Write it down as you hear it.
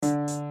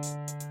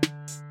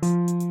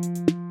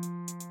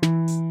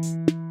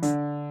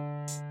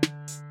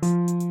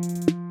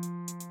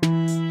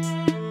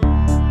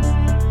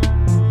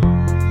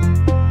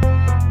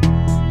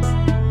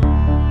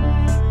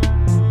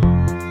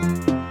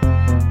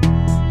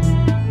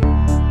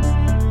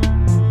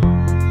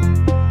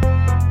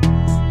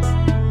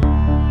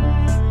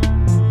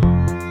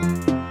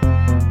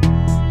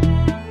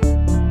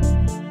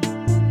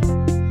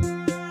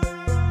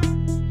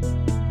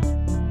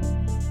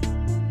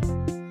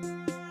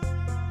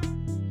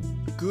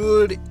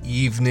Good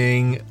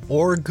evening,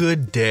 or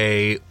good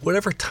day,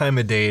 whatever time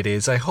of day it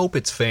is, I hope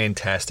it's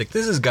fantastic.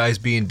 This is Guys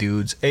Being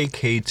Dudes,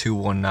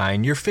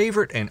 AK219, your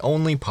favorite and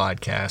only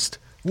podcast,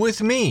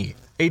 with me,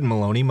 Aiden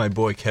Maloney, my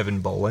boy Kevin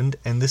Boland,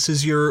 and this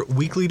is your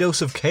weekly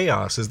dose of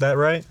chaos, is that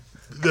right?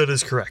 That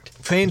is correct.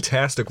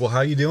 Fantastic. Well,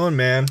 how you doing,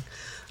 man?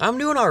 I'm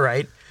doing all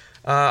right.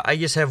 I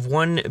just have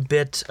one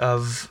bit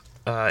of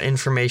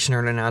information or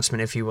an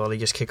announcement, if you will, to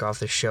just kick off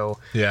the show.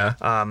 Yeah.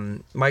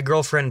 My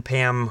girlfriend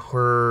Pam,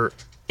 her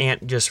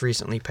aunt just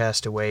recently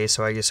passed away,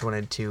 so I just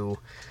wanted to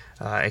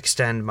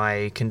extend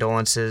my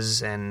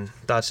condolences and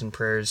thoughts and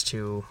prayers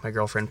to my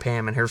girlfriend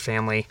Pam and her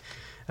family.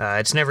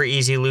 It's never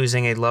easy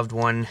losing a loved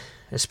one,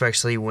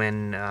 especially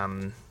when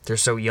they're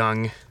so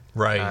young.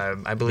 Right.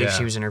 I believe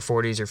she was in her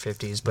 40s or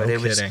 50s, but No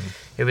it kidding.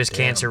 was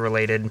cancer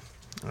related.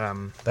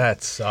 That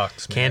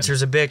sucks, man.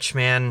 Cancer's a bitch,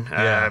 man.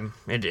 Yeah.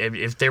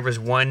 If there was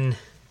one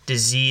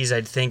disease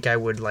I'd think I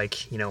would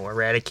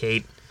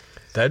eradicate,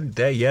 That would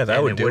do it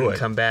it. wouldn't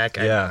come back.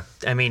 Yeah.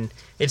 I mean,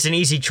 it's an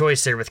easy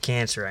choice there with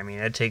cancer. I mean,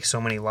 it takes so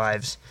many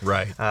lives.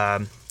 Right.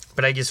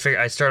 But I just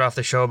figured I'd start off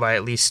the show by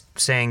at least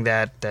saying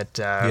that.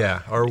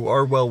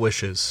 Our well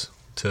wishes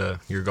to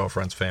your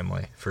girlfriend's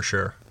family, for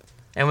sure.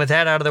 And with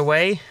that out of the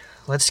way,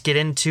 let's get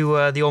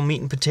into the old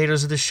meat and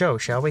potatoes of the show,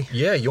 shall we?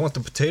 Yeah, you want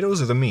the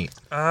potatoes or the meat?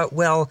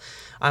 Well,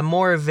 I'm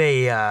more of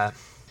a...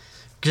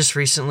 just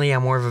recently,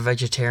 I'm more of a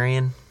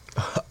vegetarian.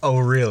 Oh,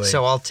 really?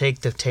 So I'll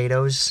take the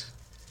potatoes.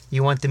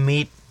 You want the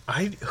meat?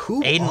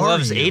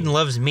 Aiden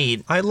loves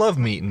meat. I love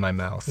meat in my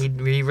mouth.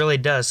 He really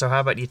does. So how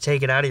about you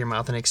take it out of your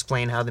mouth and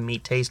explain how the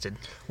meat tasted?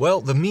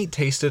 Well, the meat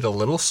tasted a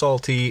little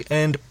salty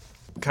and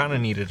kind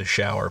of needed a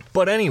shower.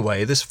 But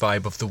anyway, this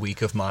vibe of the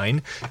week of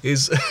mine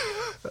is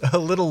a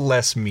little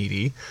less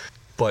meaty,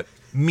 but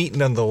meat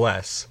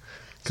nonetheless.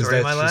 Because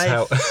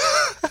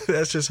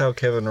that's just how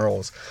Kevin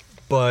rolls.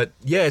 But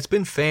yeah, it's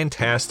been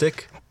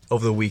fantastic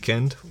over the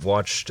weekend.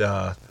 Watched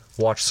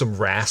some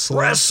wrestling.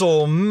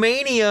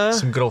 WrestleMania.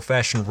 Some good old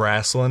fashioned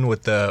wrestling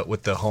with the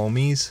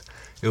homies.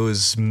 It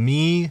was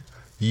me,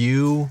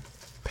 you,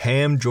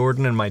 Pam,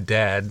 Jordan, and my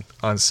dad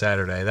on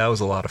Saturday. That was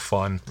a lot of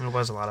fun. It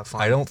was a lot of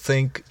fun. I don't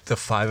think the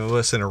five of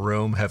us in a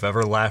room have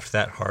ever laughed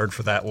that hard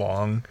for that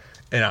long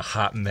in a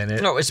hot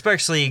minute. No,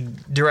 especially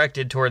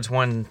directed towards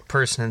one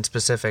person in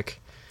specific.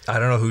 I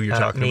don't know who you're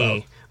talking me.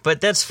 about. But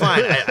that's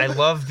fine. I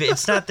love.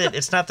 It's not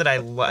that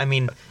I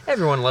mean,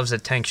 everyone loves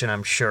attention,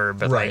 I'm sure.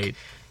 But Right.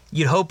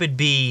 You'd hope it'd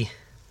be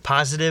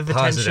positive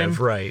attention.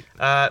 Right.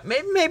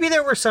 Maybe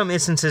there were some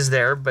instances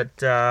there, but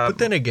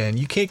then again,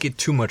 you can't get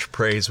too much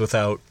praise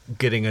without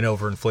getting an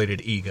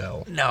overinflated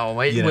ego. no,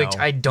 which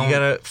I don't. You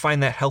gotta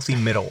find that healthy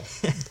middle.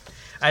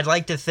 I'd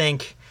like to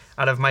think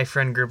out of my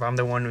friend group, I'm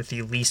the one with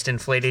the least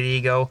inflated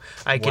ego.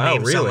 I can Wow,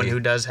 name really? someone who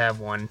does have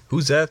one.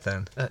 Who's that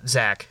then?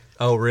 Zach.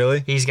 Oh,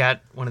 really? He's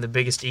got one of the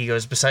biggest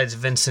egos besides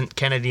Vincent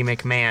Kennedy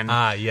McMahon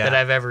that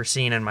I've ever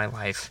seen in my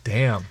life.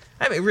 Damn.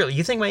 I mean, really,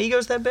 you think my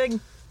ego's that big?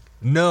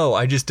 No,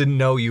 I just didn't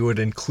know you would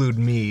include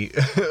me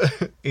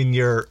in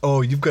your,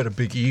 you've got a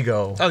big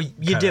ego. Oh,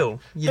 you do.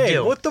 You Hey,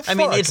 do. what the I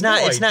mean, fuck? it's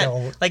not. No, It's I not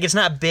don't. like it's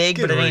not big,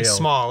 Get but it ain't real.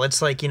 small.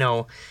 It's like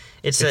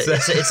it's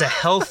a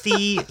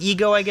healthy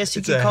ego, I guess you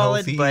It's could a call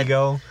healthy it. But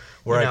ego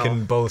where you I know.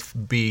 can both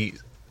be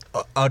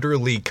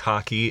utterly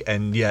cocky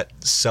and yet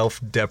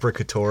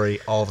self-deprecatory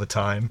all the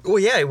time. well,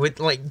 yeah, with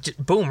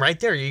boom, right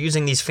there. You're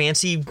using these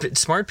fancy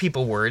smart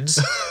people words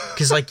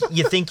because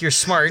you think you're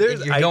smart.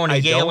 There's- You're going to I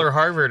Yale don't- or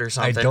Harvard or I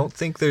something. don't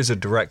think there's a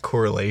direct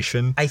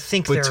correlation I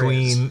think there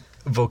between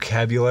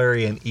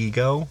vocabulary and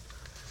ego.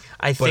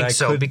 I think I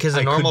so could- because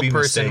I a could normal be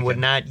person would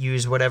mistaken. not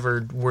use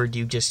whatever word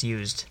you just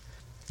used.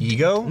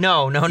 Ego?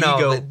 No.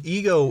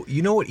 Ego.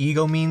 You know what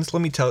ego means?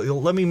 Let me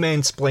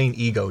mansplain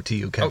ego to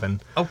you, Kevin.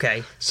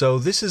 Okay, So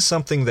this is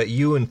something that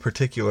you in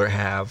particular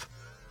have.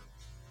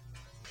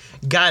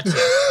 gotcha.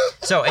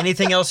 So,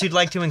 anything else you'd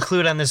like to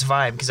include on this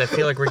vibe? Because I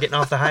feel like we're getting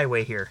off the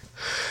highway here.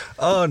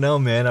 Oh no,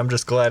 man! I'm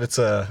just glad it's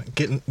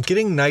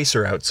getting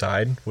nicer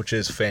outside, which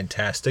is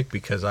fantastic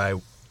because I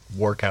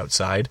work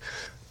outside.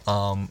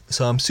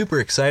 So I'm super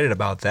excited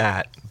about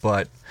that.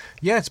 But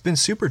yeah, it's been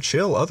super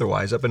chill.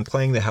 Otherwise, I've been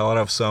playing the hell out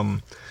of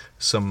some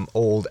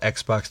old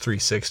Xbox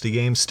 360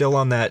 games. Still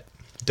on that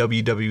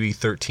WWE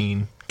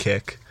 13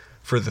 kick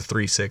for the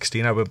 360,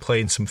 and I've been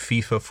playing some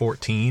FIFA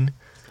 14.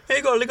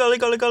 Hey, go.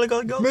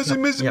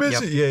 Messi.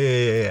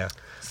 Yep. Yeah.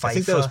 I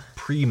think that was FIFA.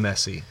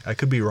 pre-Messi. I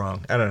could be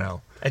wrong. I don't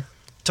know.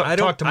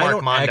 Talk to Mark I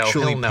don't Mondo.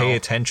 actually He'll know. pay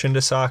attention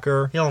to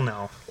soccer He'll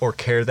know. or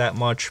care that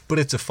much, but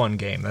it's a fun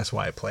game. That's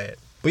why I play it.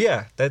 But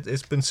yeah,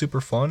 it's been super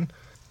fun.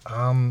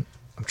 I'm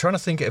trying to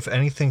think if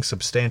anything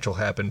substantial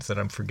happened that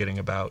I'm forgetting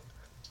about,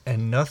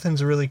 and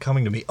nothing's really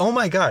coming to me. Oh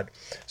my god!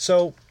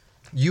 So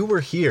you were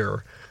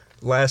here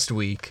last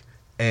week,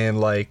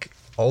 and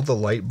all the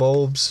light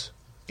bulbs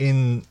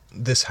in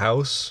this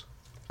house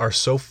are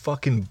so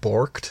fucking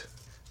borked.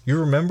 You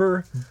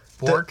remember?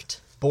 Borked?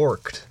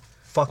 Borked.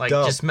 Fucked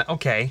up.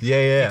 Okay.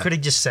 Yeah. You could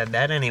have just said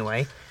that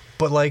anyway.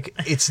 But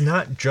it's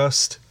not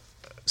just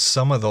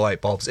some of the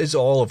light bulbs. It's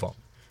all of them.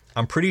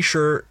 I'm pretty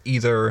sure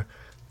either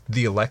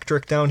the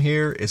electric down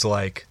here is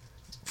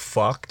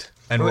fucked,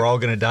 and we're all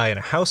gonna die in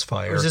a house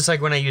fire. Was this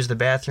like when I used the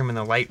bathroom and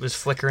the light was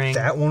flickering?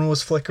 That one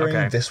was flickering.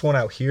 Okay. This one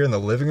out here in the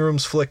living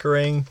room's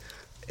flickering.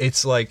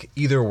 It's like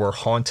either we're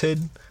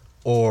haunted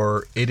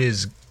or it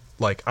is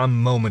like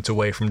I'm moments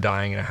away from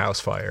dying in a house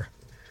fire.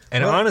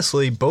 And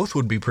honestly, both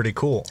would be pretty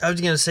cool. I was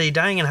going to say,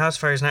 dying in a house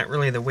fire is not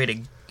really the way to...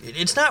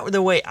 It's not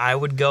the way I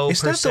would go, It's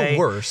per not se. the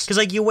worst. Because,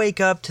 like, you wake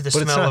up to the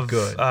But it's smell not of,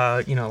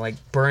 good. you know, like,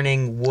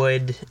 burning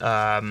wood.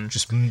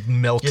 Just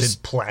melted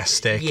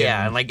plastic.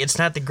 Yeah, and, like, it's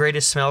not the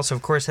greatest smell, so,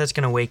 of course, that's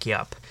going to wake you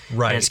up.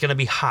 Right. And it's going to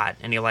be hot,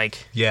 and you're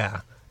like...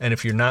 Yeah. And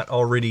if you're not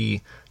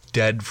already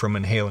dead from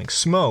inhaling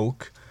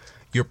smoke,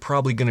 you're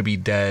probably going to be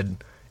dead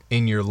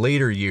in your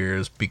later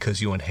years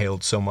because you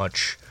inhaled so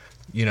much,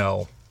 you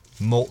know,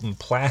 molten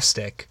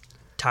plastic.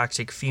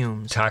 Toxic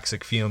fumes.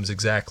 Toxic fumes,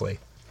 exactly.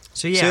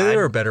 So, yeah. So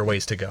there are better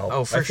ways to go.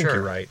 Oh, for I think sure.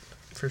 you're right.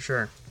 For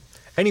sure.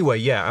 Anyway,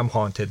 yeah, I'm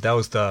haunted. That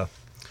was the...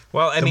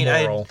 Well, I The mean,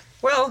 moral.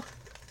 well,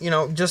 you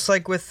know, just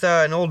like with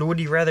an old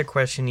would you rather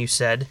question you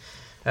said,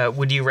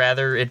 would you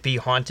rather it be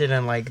haunted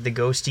and like the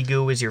ghosty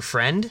goo is your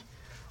friend,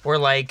 or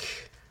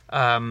like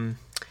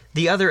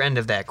the other end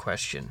of that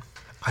question?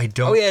 I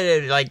don't... Oh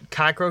yeah, like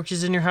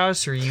cockroaches in your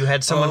house, or you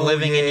had someone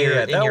living in your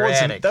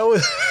attic. That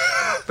was...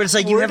 But it's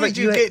like Where did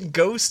you ha- get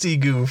ghosty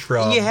goo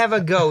from? you have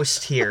a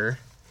ghost here.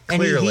 And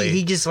Clearly.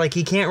 he just like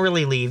he can't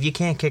really leave. You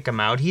can't kick him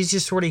out. He's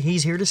just sort of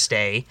he's here to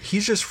stay.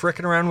 He's just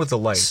fricking around with the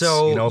lights.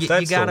 So, you know, if you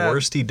that's gotta- the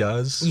worst he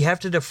does... You have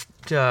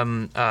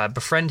to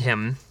befriend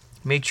him.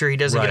 Make sure he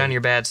doesn't Right. get on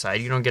your bad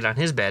side. You don't get on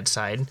his bad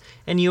side,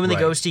 and you and the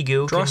Right. ghosty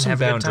goo Draw can some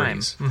have a good time.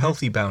 boundaries.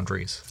 Healthy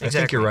boundaries. I think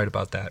Exactly. you're right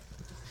about that.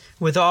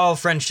 With all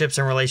friendships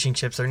and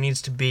relationships, there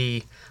needs to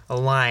be a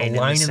line, A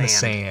line in the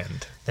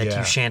sand that yeah,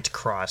 you shan't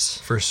cross.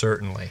 for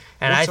certainly.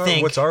 And What's I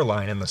think- what's our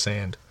line in the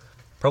sand?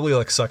 Probably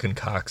like sucking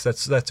cocks.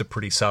 That's a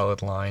pretty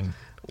solid line,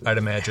 I'd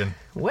imagine.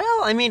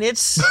 Well, I mean,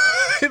 it's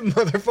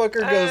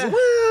Motherfucker goes,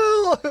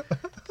 well,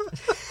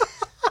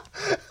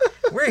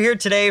 we're here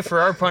today for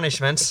our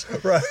punishments.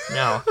 right.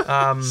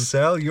 No,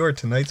 Sal, you're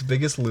tonight's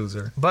biggest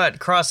loser. but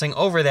crossing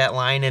over that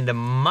line into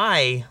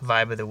my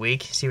vibe of the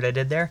week. See what I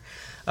did there?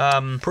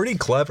 Pretty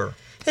clever.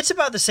 It's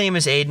about the same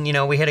as Aiden. You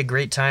know, we had a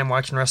great time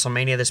watching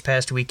WrestleMania this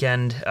past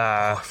weekend.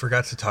 I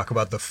forgot to talk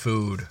about the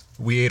food.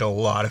 We ate a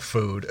lot of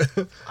food.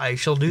 I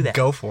shall do that.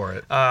 Go for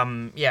it.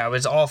 Yeah, it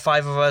was all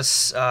five of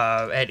us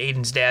at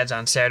Aiden's dad's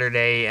on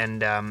Saturday,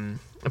 and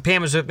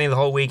Pam was with me the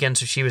whole weekend,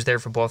 so she was there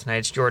for both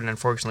nights. Jordan,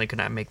 unfortunately, could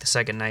not make the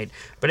second night,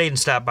 but Aiden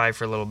stopped by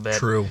for a little bit.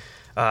 True.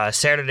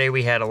 Saturday,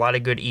 we had a lot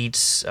of good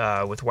eats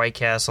with White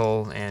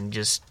Castle, and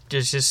just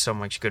so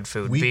much good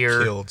food. We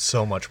Beer. killed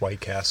so much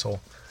White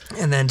Castle.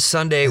 And then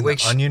Sunday, And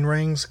which... the onion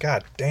rings?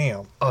 God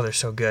damn. Oh, they're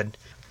so good.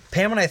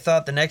 Pam and I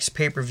thought the next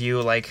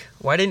pay-per-view, like,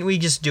 why didn't we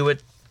just do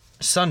it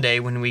Sunday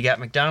when we got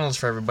McDonald's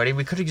for everybody?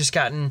 We could have just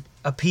gotten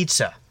a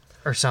pizza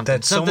or something.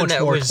 That's so something much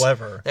that more was,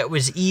 clever. That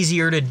was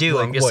easier to do.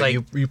 I'm just like,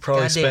 you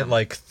probably goddamn. spent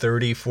like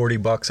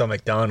 $30-$40 on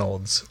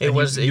McDonald's. It and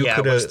was, you it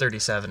coulda- was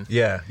 37.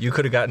 Yeah, you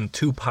could have gotten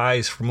 2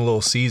 pies from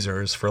Little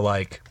Caesars for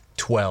like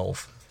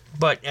 12.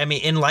 But, I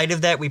mean, in light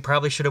of that, we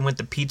probably should have went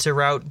the pizza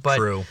route. But,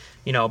 True.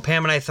 you know,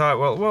 Pam and I thought,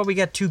 well, we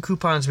got 2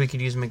 coupons we could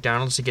use at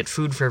McDonald's to get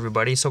food for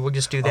everybody, so we'll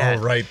just do that.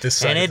 Oh, right, this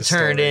side And of it the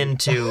turned story.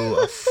 into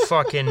a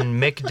fucking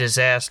Mick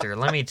disaster,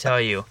 let me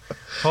tell you.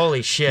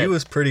 Holy shit. He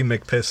was pretty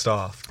McPissed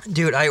off.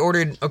 Dude, I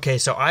ordered... Okay,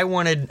 so I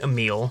wanted a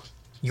meal.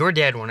 Your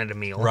dad wanted a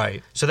meal.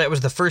 Right. So that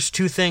was the first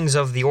 2 things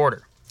of the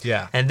order.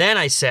 Yeah. And then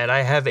I said I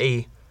have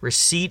a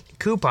receipt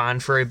coupon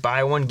for a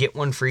buy one, get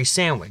one free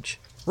sandwich.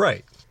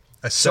 Right.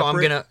 A So I'm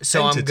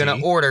separate gonna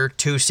entity. order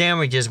 2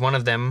 sandwiches. One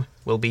of them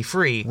will be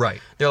free. Right.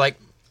 They're like,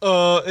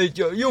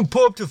 you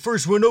pull up to the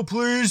first window,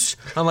 please.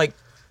 I'm like,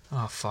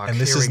 oh fuck. And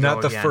this here is we not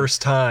go the again.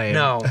 first time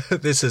No.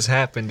 this has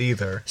happened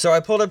either. So I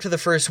pulled up to the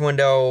first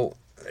window.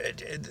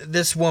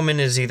 This woman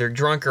is either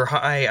drunk or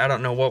high. I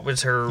don't know what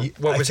was her I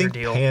her think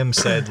deal. Pam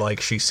said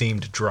like she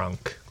seemed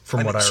drunk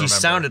from what I she remember.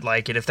 sounded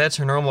like it. If that's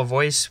her normal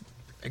voice,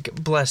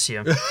 bless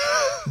you.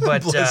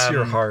 But Bless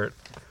your heart.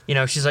 You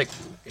know, she's like,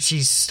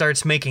 she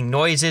starts making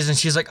noises, and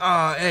she's like,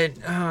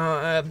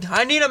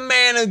 I need a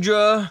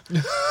manager.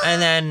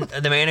 And then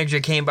the manager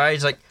came by.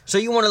 He's like, so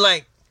you want to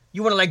like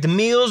the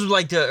meals,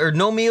 or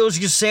no meals,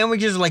 just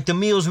sandwiches, or like the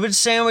meals with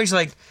sandwich,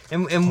 like,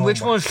 and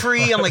which my one's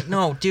free? I'm like,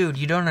 no, dude,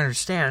 you don't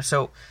understand.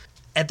 So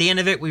at the end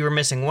of it, we were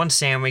missing 1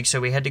 sandwich, so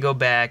we had to go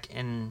back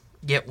and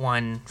get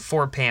one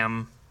for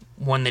Pam,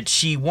 one that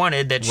she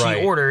wanted, that Right.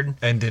 she ordered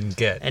And didn't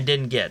get. and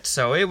didn't get.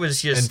 So it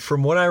was just... And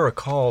from what I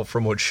recall,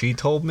 from what she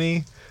told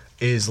me,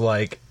 is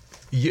like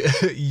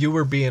you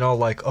were being all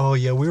like, oh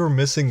yeah, we were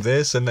missing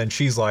this, and then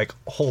she's like,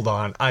 hold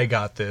on, I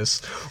got this.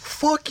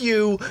 Fuck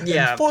you.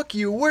 Yeah. And fuck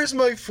you. Where's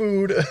my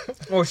food?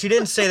 Well, she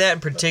didn't say that in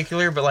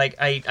particular, but like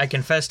I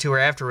confessed to her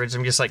afterwards.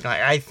 I'm just like,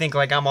 I think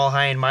like I'm all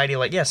high and mighty,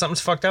 like, yeah,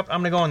 something's fucked up. I'm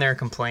gonna go in there and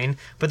complain.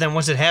 But then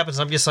once it happens,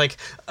 I'm just like,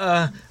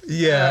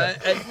 Yeah.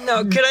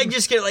 no, could I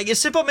just get like a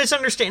simple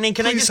misunderstanding?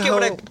 Can I Please just get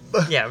what help.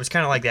 Yeah, it was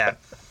kind of like that.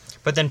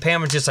 But then Pam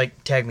was just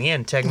like, tag me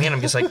in.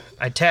 I'm just like,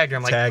 I tagged her.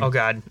 I'm like, Tag. oh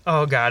god.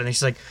 And then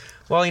she's like,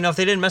 well, if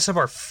they didn't mess up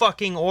our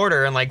fucking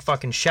order and, like,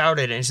 fucking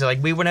shouted, and she's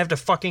like, we wouldn't have to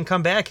fucking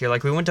come back here.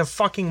 Like, we went to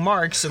fucking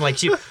Mark's, and, like,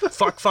 she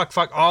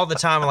fuck all the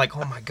time. I'm like,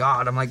 oh, my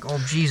God. I'm like, oh,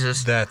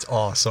 Jesus. That's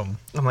awesome.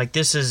 I'm like,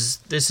 this is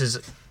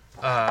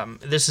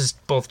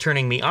both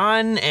turning me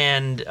on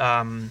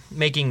and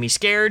making me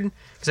scared.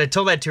 Because I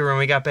told that to her when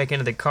we got back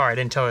into the car. I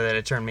didn't tell her that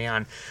it turned me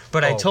on.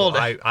 But I told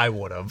her. I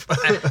would have.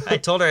 I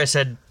told her, I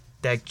said,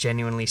 that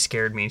genuinely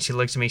scared me. And she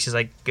looked at me, she's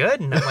like, good?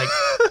 And I'm like,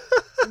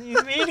 what do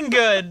you mean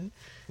good?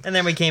 And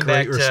then we came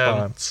back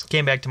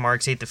to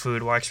Mark's, ate the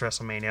food, watched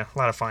WrestleMania. A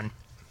lot of fun.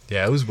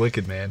 Yeah, it was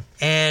wicked, man.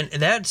 And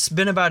that's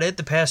been about it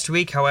the past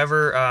week.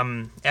 However,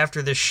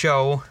 after this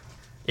show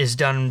is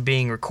done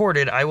being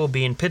recorded, I will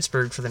be in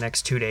Pittsburgh for the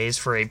next 2 days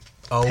for a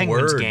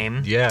Penguins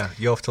game. Yeah,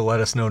 you'll have to let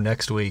us know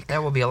next week.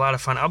 That will be a lot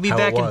of fun. I'll be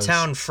back in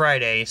town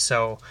Friday,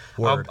 so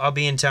I'll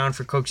be in town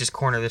for Coach's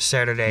Corner this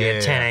Saturday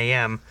at 10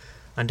 a.m.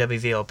 on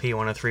WVLP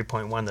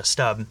 103.1 The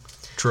Stub.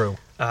 True.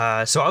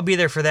 So I'll be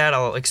there for that.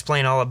 I'll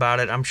explain all about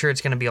it. I'm sure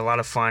it's going to be a lot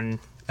of fun.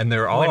 And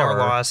there Win or are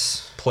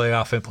loss.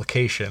 playoff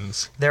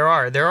implications. There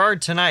are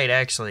tonight,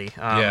 actually.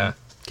 Yeah.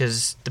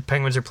 Because the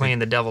Penguins are playing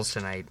the Devils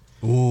tonight.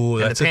 Ooh,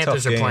 and that's the a tough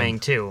Panthers game. are playing,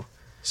 too.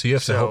 So you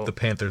have to hope the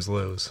Panthers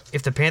lose.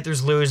 If the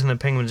Panthers lose and the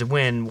Penguins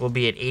win, we'll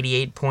be at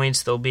 88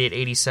 points. They'll be at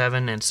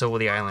 87, and so will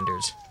the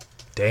Islanders.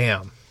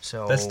 Damn.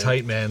 So that's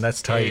tight, man.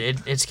 That's tight.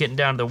 It's getting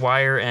down to the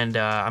wire, and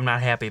I'm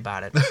not happy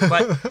about it.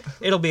 But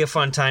it'll be a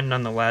fun time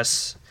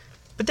nonetheless.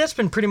 But that's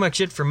been pretty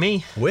much it for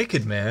me.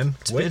 Wicked, man.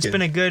 It's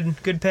been a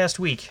good past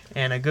week,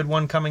 and a good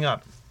one coming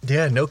up.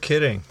 Yeah, no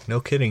kidding. No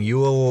kidding.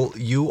 You,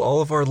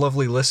 all of our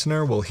lovely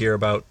listener, will hear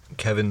about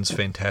Kevin's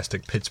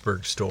fantastic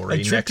Pittsburgh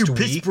story next week.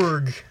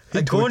 Pittsburgh.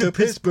 I'm going to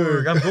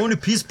Pittsburgh. I'm going to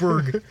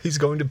Pittsburgh. He's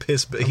going to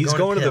piss. He's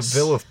going to the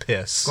Ville of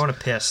Piss. Going to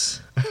piss.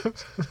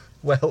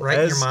 Well, right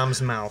in your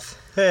mom's mouth.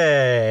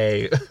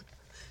 Hey.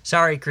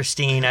 Sorry,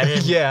 Christine. I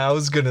didn't. Yeah, I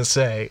was gonna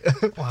say.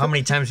 Well, how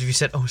many times have you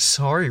said, "Oh,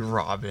 sorry,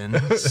 Robin"?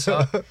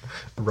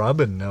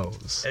 Robin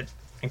knows.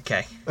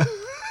 Okay.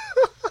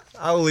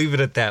 I'll leave it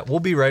at that.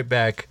 We'll be right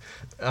back.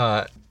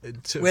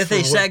 With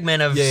a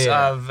segment of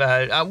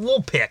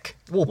we'll pick.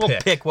 We'll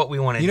pick what we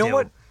want to do. You know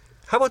what?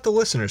 How about the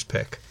listeners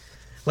pick?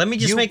 Let me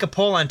just make a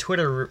poll on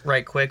Twitter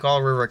right quick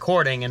while we're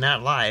recording and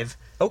not live.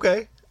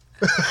 Okay.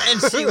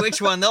 And see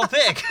which one they'll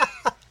pick.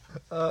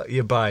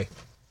 Bye.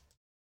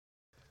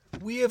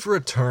 We have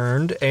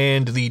returned,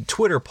 and the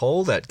Twitter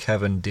poll that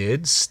Kevin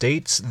did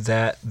states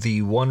that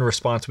the one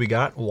response we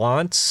got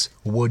wants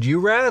Would You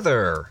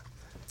Rather.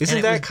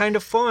 Isn't that kind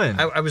of fun?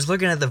 I was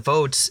looking at the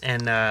votes,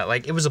 and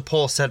it was a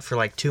poll set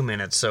for 2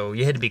 minutes, so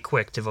you had to be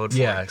quick to vote for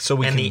it. Yeah, so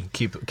we can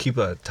keep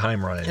a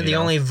time running. And the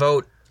only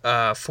vote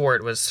for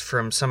it was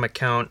from some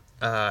account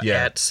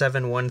at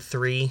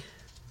 713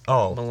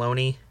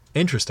 Maloney.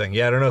 Interesting.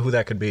 Yeah, I don't know who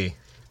that could be.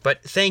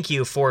 But thank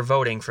you for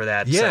voting for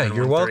that. Yeah,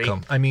 you're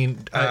welcome. I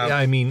mean,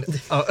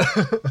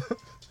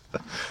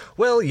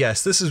 well,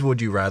 yes, this is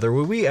Would You Rather,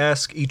 where we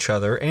ask each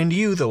other, and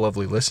you, the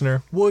lovely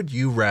listener, would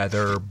you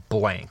rather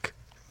blank?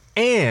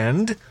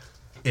 And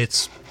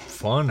it's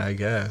fun, I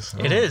guess.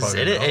 It is.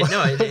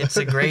 It's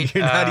a great...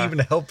 You're not even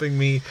helping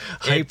me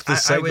hype the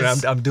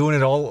segment. I'm doing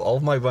it all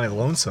by my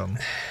lonesome.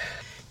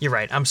 You're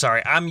right. I'm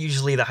sorry. I'm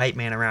usually the hype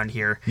man around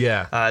here.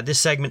 Yeah. This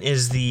segment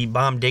is the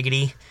Bomb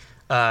Diggity.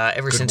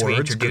 Since we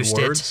introduced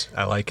it.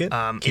 I like it.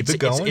 Keep it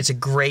going. It's a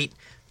great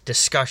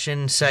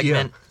discussion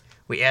segment. Yeah.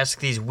 We ask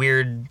these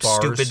weird,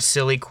 stupid,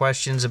 silly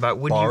questions about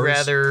would you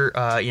rather,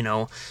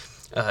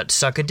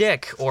 suck a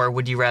dick, or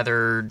would you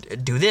rather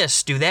do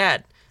this, do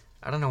that?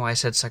 I don't know why I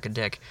said suck a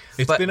dick.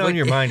 It's been on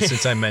your mind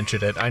since I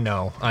mentioned it. I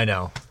know.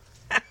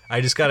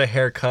 I just got a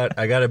haircut.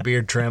 I got a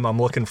beard trim.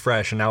 I'm looking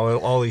fresh, and now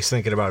all he's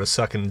thinking about is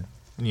sucking,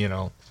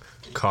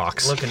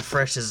 cocks. Looking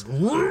fresh as...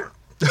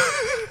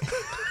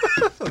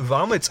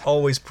 Vomit's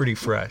always pretty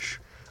fresh,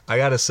 I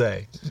gotta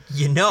say.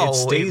 It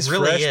stays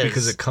really fresh is.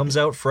 because it comes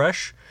out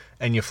fresh,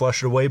 and you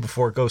flush it away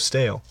before it goes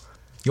stale.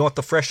 You want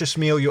the freshest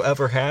meal you'll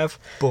ever have?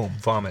 Boom,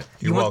 vomit.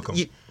 You're welcome.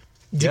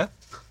 Yeah?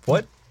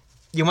 What?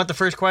 You want the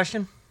first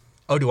question?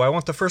 Oh, do I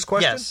want the first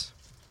question? Yes.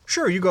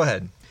 Sure, you go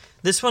ahead.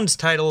 This one's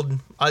titled,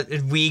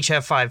 we each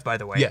have 5, by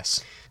the way.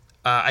 Yes.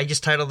 I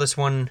just titled this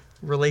one,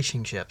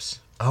 Relationships.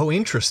 Oh,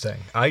 interesting.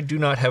 I do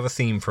not have a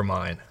theme for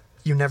mine.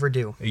 You never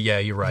do. Yeah,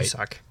 you're right. You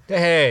suck.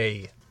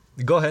 Hey,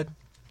 go ahead.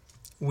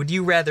 Would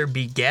you rather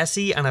be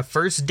gassy on a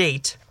first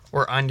date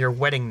or on your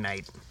wedding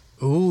night?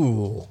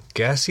 Ooh,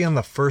 gassy on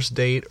the first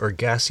date or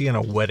gassy on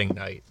a wedding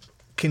night?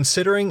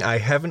 Considering I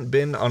haven't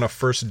been on a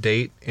first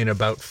date in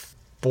about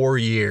 4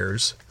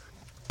 years,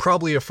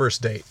 probably a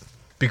first date.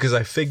 Because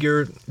I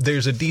figure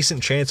there's a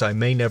decent chance I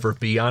may never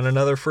be on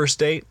another first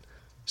date.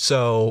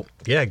 So,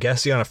 yeah,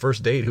 gassy on a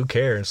first date, who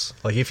cares?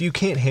 If you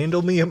can't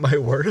handle me at my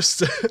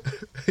worst,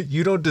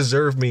 you don't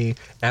deserve me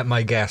at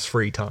my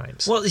gas-free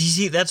times. Well, you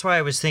see, that's why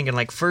I was thinking,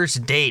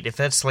 first date, if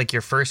that's,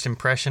 your first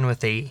impression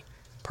with a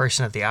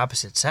person of the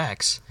opposite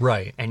sex.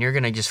 Right. And you're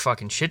going to just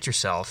fucking shit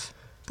yourself.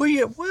 But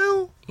yeah,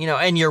 well...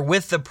 and you're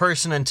with the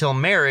person until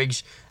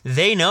marriage,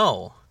 they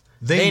know.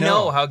 They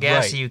know how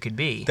gassy right. you could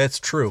be. That's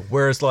true.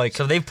 Whereas, like,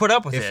 So they've put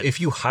up with it.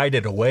 if you hide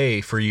it away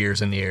for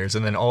years and years,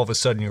 and then all of a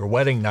sudden your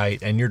wedding night,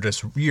 and you're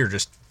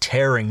just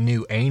tearing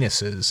new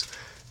anuses,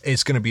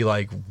 it's gonna be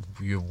like,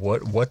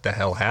 what the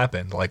hell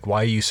happened? Like,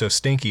 why are you so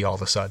stinky all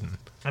of a sudden?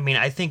 I mean,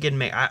 I think it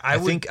may. I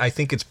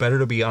think it's better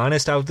to be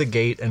honest out the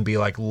gate and be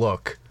like,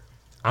 look,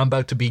 I'm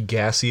about to be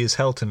gassy as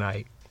hell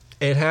tonight.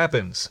 It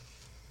happens.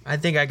 I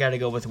think I got to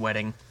go with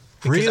wedding.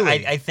 Because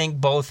Really? I think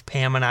both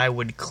Pam and I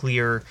would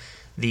clear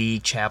the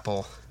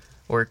chapel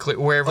or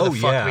wherever the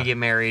fuck we get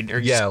married, or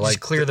just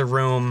clear the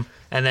room,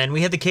 and then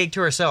we had the cake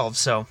to ourselves.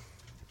 So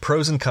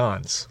pros and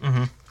cons.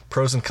 Mm-hmm.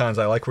 Pros and cons.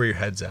 I like where your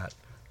head's at.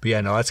 But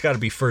yeah, no, that's got to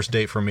be first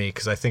date for me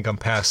because I think I'm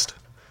past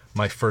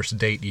my first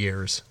date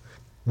years.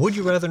 Would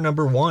you rather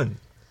number 1,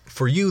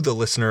 for you, the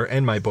listener,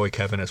 and my boy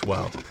Kevin as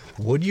well,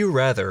 would you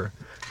rather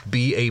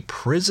be a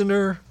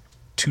prisoner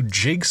to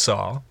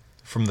Jigsaw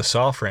from the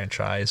Saw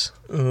franchise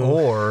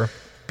or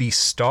be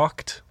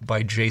stalked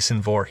by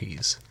Jason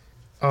Voorhees?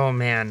 Oh,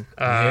 man.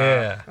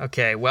 Yeah.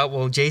 Okay, well,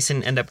 will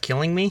Jason end up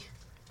killing me?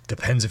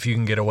 Depends if you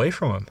can get away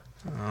from him.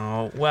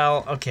 Oh,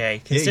 well,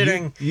 okay.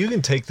 Considering... Yeah, you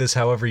can take this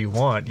however you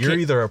want. You're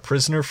either a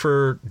prisoner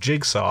for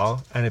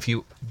Jigsaw, and if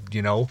you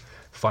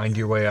find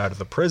your way out of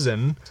the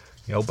prison,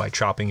 by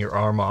chopping your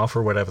arm off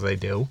or whatever they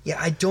do. Yeah,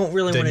 I don't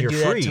really want to do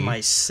that to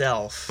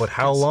myself. But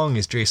how long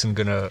is Jason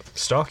going to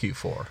stalk you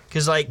for?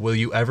 Because, like... Will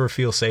you ever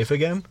feel safe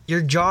again?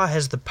 Your jaw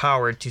has the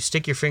power to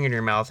stick your finger in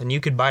your mouth, and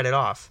you could bite it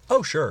off.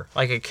 Oh, sure.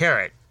 Like a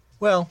carrot.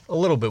 Well, a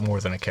little bit more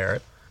than a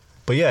carrot.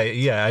 But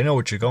yeah, I know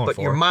what you're going for.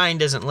 But your mind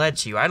doesn't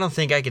let you. I don't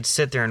think I could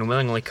sit there and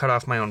willingly cut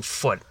off my own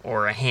foot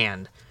or a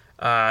hand.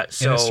 In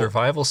a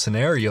survival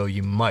scenario,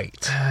 you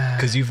might.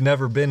 Because you've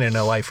never been in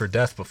a life or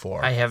death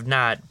before. I have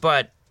not.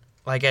 But,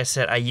 like I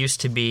said, I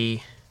used to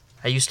be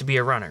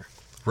a runner.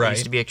 Right. I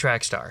used to be a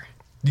track star.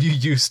 You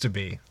used to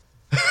be.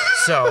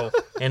 So,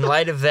 in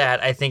light of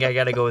that, I think I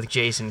got to go with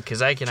Jason,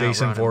 because I can outrun him.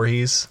 Jason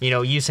Voorhees?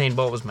 Usain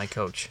Bolt was my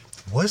coach.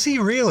 Was he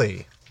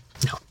really?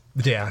 No.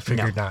 Yeah, I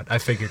figured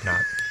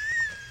not.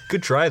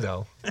 Good try,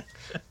 though.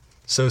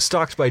 So,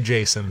 stalked by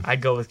Jason.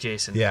 I'd go with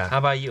Jason. Yeah. How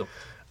about you?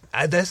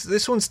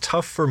 This one's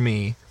tough for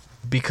me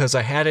because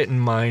I had it in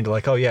mind,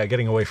 like, oh yeah,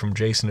 getting away from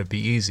Jason would be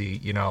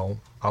easy.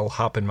 I'll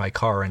hop in my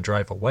car and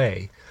drive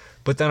away.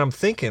 But then I'm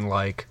thinking,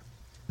 like,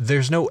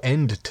 there's no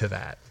end to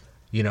that.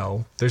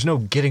 There's no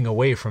getting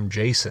away from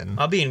Jason.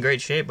 I'll be in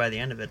great shape by the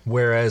end of it.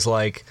 Whereas,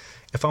 like,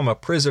 if I'm a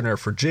prisoner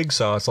for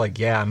Jigsaw, it's like,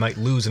 yeah, I might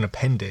lose an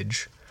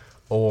appendage,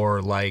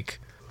 or like,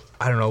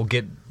 I don't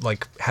know,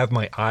 have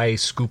my eye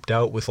scooped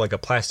out with like a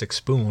plastic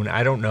spoon.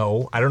 I don't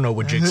know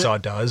what Jigsaw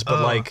does,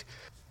 but like,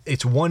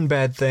 it's one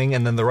bad thing,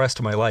 and then the rest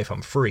of my life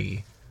I'm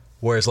free.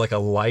 Whereas like a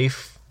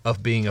life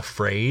of being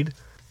afraid,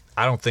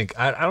 I don't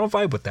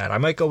vibe with that. I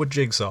might go with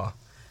Jigsaw.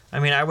 I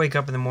mean, I wake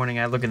up in the morning,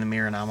 I look in the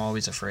mirror, and I'm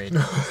always afraid.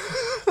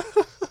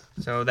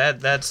 So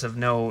that's of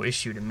no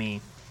issue to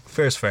me.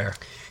 Fair's fair.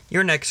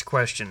 Your next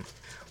question.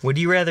 Would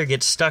you rather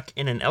get stuck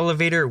in an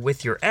elevator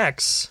with your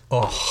ex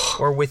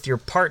or with your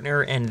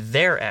partner and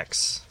their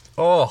ex?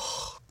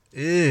 Oh,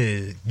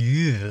 ew,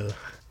 yeah.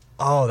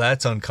 Oh,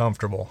 that's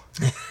uncomfortable.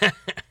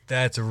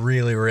 That's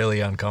really,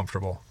 really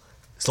uncomfortable.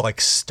 It's like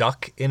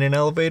stuck in an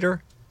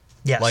elevator?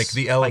 Yes. Like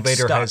the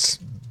elevator has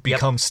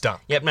become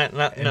stuck. Yep,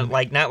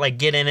 not like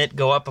get in it,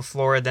 go up a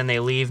floor, then they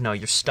leave. No,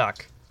 you're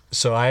stuck.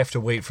 So I have to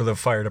wait for the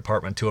fire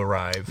department to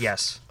arrive.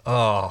 Yes.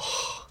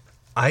 Oh,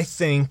 I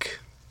think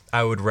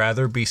I would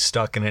rather be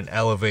stuck in an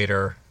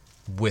elevator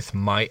with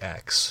my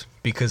ex,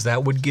 because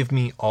that would give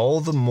me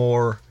all the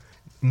more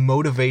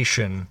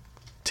motivation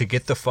to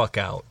get the fuck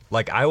out.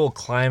 Like, I will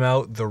climb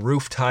out the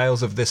roof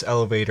tiles of this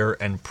elevator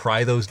and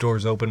pry those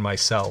doors open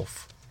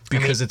myself,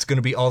 because it's going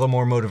to be all the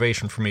more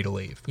motivation for me to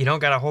leave. You don't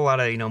got a whole lot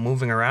of,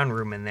 moving around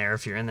room in there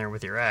if you're in there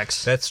with your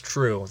ex. That's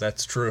true.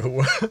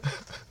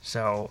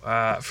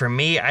 So, for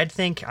me, I'd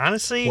think,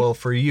 honestly... Well,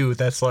 for you,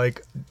 that's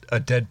like a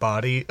dead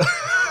body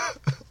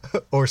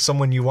or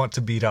someone you want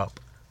to beat up.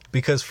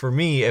 Because for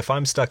me, if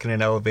I'm stuck in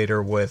an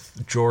elevator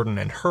with Jordan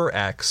and her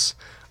ex,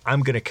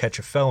 I'm going to catch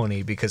a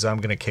felony because I'm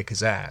going to kick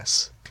his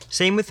ass.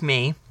 Same with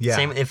me. Yeah.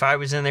 Same if I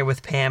was in there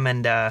with Pam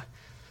and... that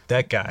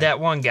guy. That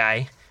one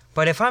guy.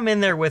 But if I'm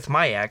in there with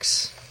my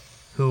ex,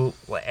 who,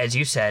 as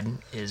you said,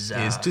 is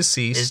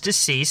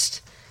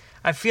deceased,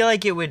 I feel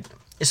like it would...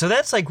 So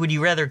that's like, would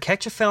you rather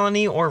catch a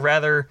felony or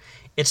rather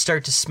it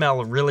start to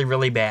smell really,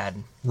 really bad?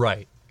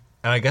 Right.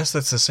 And I guess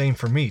that's the same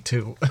for me,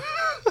 too.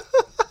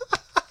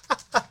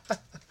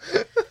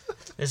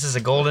 This is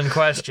a golden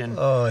question.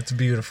 Oh, it's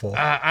beautiful.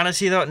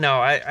 Honestly, though,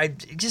 no, I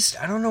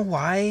don't know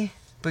why,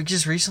 but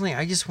just recently,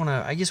 I just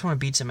wanna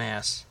beat some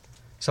ass.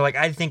 So, like,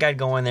 I think I'd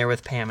go in there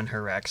with Pam and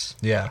her ex.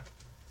 Yeah.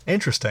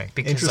 Interesting.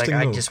 Because, Interesting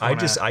like,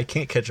 move. I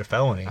can't catch a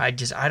felony. I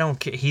don't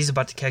care. He's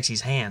about to catch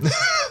these hands.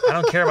 I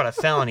don't care about a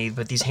felony,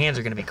 but these hands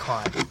are going to be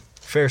caught.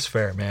 Fair's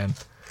fair, man.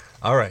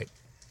 All right.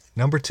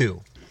 Number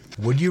 2.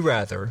 Would you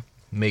rather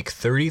make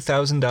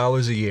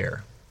 $30,000 a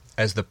year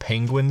as the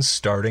Penguins'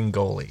 starting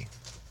goalie?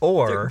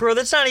 Or... Bro,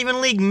 that's not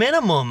even league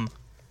minimum.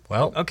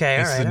 Well,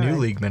 okay, it's the new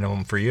league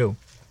minimum for you.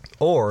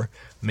 or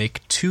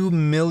make $2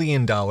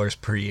 million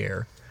per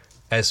year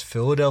as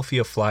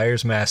Philadelphia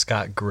Flyers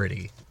mascot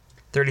Gritty?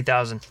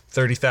 30,000.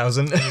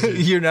 30,000?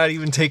 You're not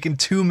even taking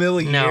 $2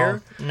 million a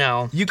year?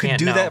 No. You could can't,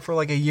 do no. that for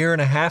like a year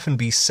and a half and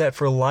be set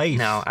for life.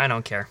 No, I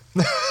don't care.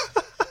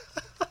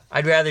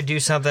 I'd rather do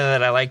something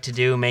that I like to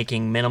do,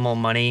 making minimal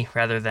money,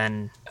 rather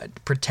than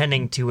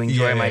pretending to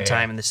enjoy my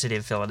time in the city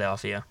of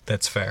Philadelphia.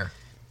 That's fair.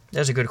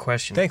 That's a good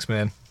question. Thanks,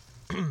 man.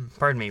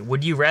 Pardon me.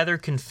 Would you rather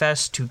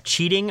confess to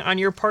cheating on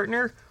your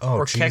partner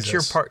or catch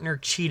your partner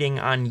cheating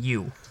on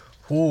you?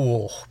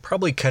 Ooh,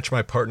 probably catch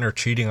my partner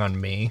cheating on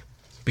me,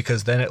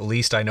 because then at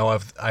least I know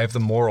I have the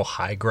moral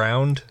high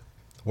ground.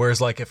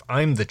 Whereas, like, if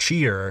I'm the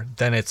cheater,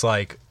 then it's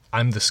like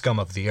I'm the scum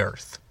of the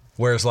earth.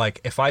 Whereas,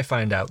 like, if I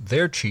find out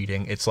they're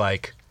cheating, it's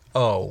like,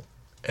 oh,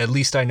 at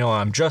least I know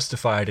I'm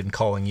justified in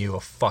calling you a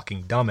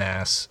fucking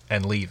dumbass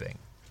and leaving.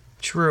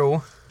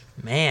 True.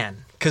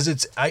 Man. Because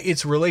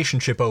it's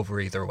relationship over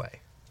either way,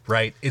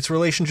 right? It's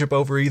relationship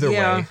over either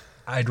way.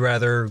 I'd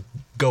rather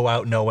go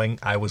out knowing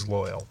I was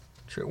loyal.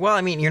 True. Well,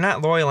 I mean, you're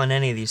not loyal in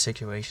any of these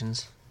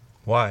situations.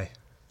 Why?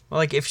 Well,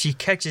 like, if she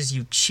catches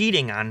you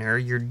cheating on her,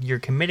 you're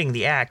committing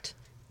the act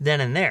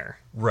then and there.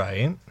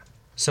 Right.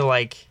 So,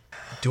 like...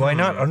 Do I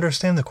not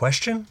understand the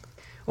question?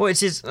 Well, it's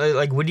just,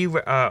 like, would you...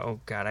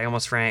 oh, God, I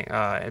almost ran...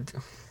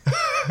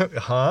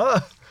 Huh?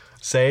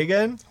 Say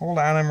again? Hold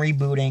on, I'm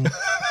rebooting.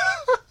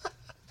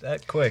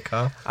 That quick,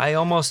 huh? I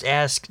almost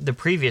asked the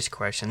previous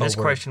question. This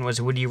question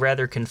was, would you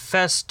rather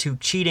confess to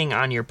cheating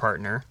on your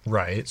partner?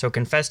 Right. So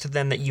confess to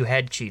them that you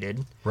had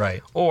cheated.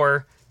 Right.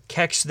 Or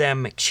catch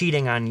them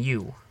cheating on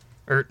you.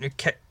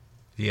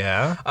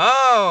 Yeah.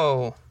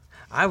 Oh!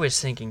 I was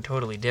thinking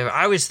totally different.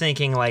 I was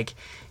thinking, like,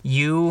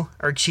 you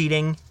are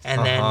cheating,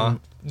 and then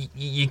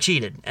you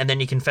cheated, and then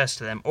you confess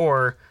to them.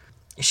 Or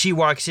she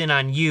walks in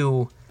on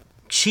you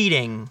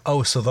cheating.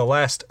 Oh, so the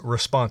last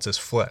response is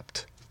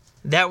flipped.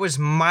 That was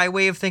my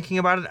way of thinking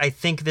about it. I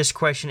think this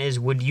question is,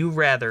 would you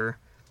rather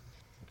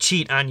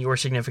cheat on your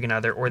significant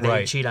other or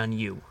they cheat on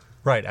you?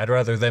 Right. I'd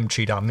rather them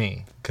cheat on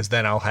me, because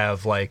then I'll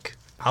have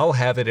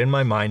it in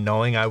my mind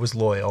knowing I was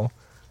loyal,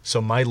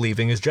 so my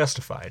leaving is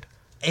justified.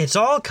 It's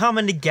all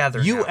coming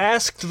together. You now.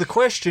 Asked the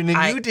question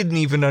and you didn't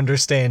even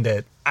understand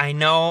it. I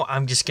know.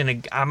 I'm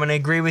gonna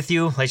agree with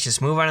you. Let's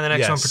just move on to the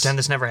next one. Pretend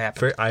this never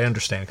happened. I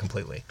understand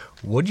completely.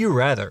 Would you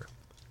rather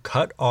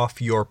cut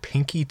off your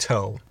pinky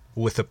toe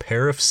with a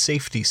pair of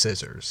safety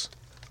scissors,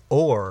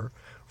 or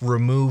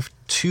remove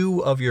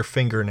 2 of your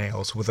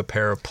fingernails with a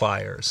pair of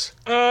pliers?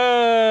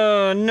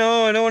 No,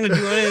 I don't want to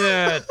do any of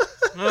that.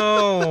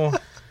 No.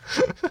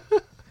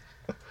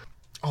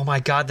 Oh my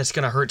God, that's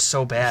gonna hurt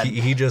so bad.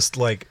 He just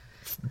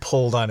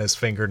pulled on his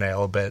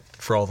fingernail a bit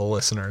for all the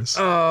listeners.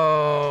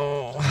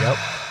 Oh. Yep.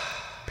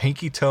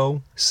 Pinky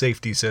toe,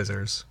 safety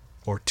scissors,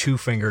 or 2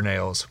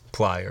 fingernails,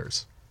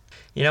 pliers.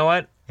 You know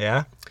what?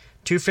 Yeah?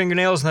 2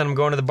 fingernails, and then I'm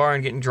going to the bar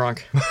and getting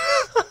drunk.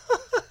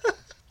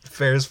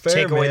 Fair's fair,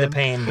 Take away man. the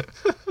pain.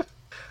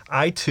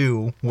 I,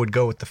 too, would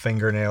go with the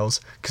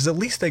fingernails, because at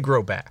least they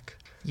grow back.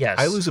 Yes.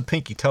 I lose a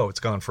pinky toe, it's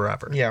gone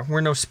forever. Yeah,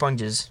 we're no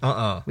sponges.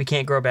 We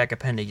can't grow back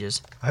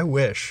appendages. I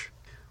wish.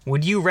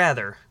 Would you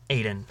rather,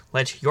 Aiden,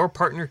 let your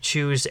partner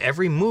choose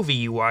every movie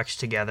you watch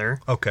together?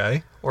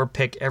 Okay. Or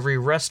pick every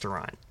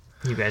restaurant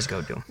you guys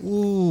go to?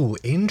 Ooh,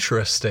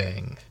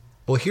 interesting.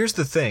 Well, here's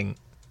the thing.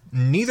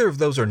 Neither of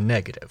those are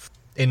negative,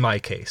 in my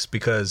case,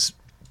 because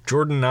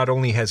Jordan not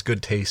only has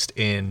good taste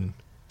in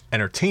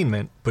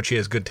entertainment, but she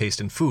has good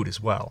taste in food as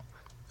well.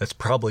 That's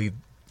probably,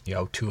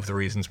 2 of the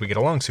reasons we get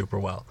along super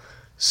well.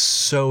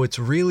 So it's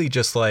really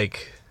just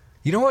like,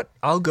 you know what?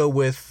 I'll go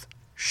with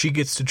she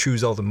gets to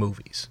choose all the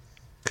movies.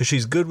 Because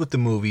she's good with the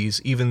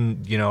movies,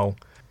 even,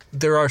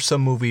 there are some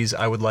movies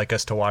I would like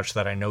us to watch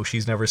that I know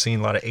she's never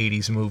seen, a lot of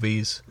 80s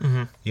movies.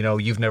 Mm-hmm.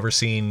 You've never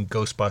seen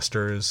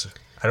Ghostbusters.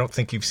 I don't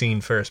think you've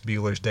seen Ferris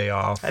Bueller's Day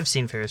Off. I've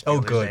seen Ferris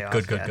Bueller's Day Off.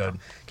 Good.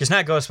 It's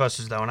not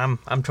Ghostbusters, though, and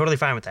I'm totally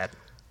fine with that.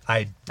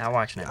 Not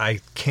watching it.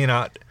 I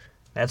cannot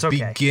That's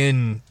okay.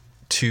 begin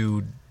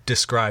to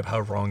describe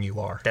how wrong you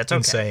are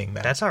in saying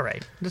that. That's all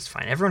right. That's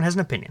fine. Everyone has an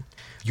opinion.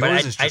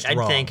 Yours is just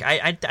wrong.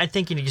 I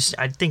think you just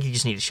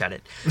need to shut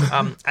it.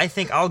 I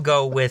think I'll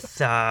go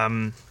with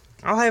I'll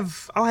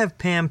have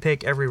Pam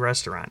pick every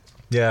restaurant.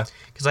 Yeah.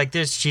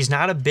 Because she's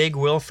not a big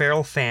Will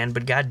Ferrell fan,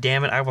 but God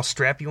damn it, I will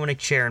strap you in a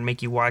chair and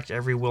make you watch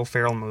every Will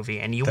Ferrell movie,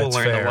 and you will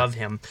learn to love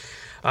him.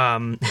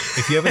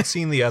 If you haven't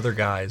seen The Other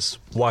Guys,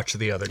 watch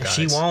The Other Guys.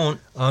 She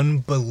won't.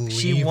 Unbelievable.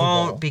 She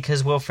won't,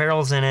 because Will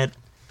Ferrell's in it.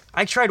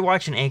 I tried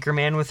watching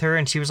Anchorman with her,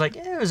 and she was like,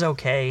 it was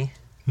okay.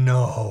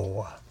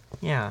 No.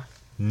 Yeah.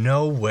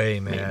 No way,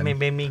 man.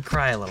 Made me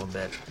cry a little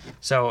bit.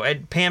 So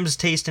Pam's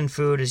taste in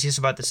food is just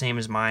about the same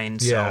as mine.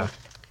 So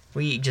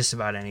we eat just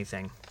about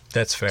anything.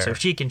 That's fair. So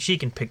she can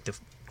pick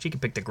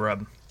the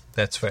grub.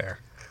 That's fair.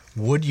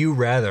 Would you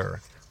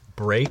rather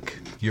break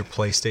your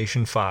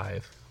PlayStation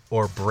 5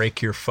 or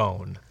break your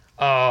phone?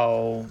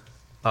 Oh.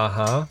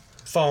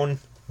 Phone.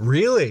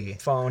 Really?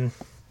 Phone.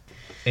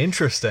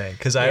 Interesting,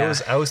 because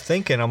I was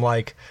thinking, I'm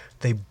like,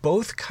 they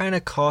both kind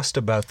of cost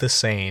about the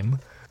same,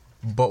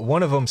 but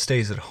one of them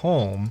stays at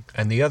home,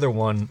 and the other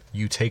one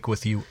you take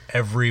with you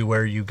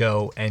everywhere you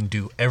go and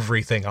do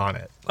everything on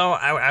it. Oh,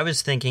 I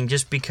was thinking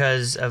just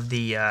because of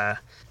the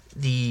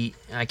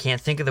I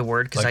can't think of the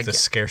word because Like the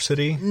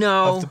scarcity of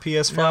the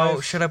PS5?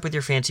 No, shut up with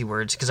your fancy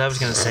words because I was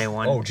going to say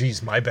one. Oh,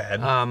 geez, my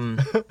bad.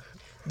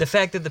 The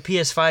fact that the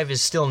PS5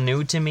 is still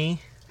new to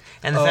me,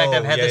 and the fact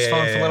I've had this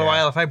phone for a little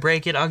while, if I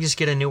break it, I'll just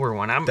get a newer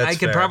one. I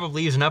could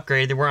probably use an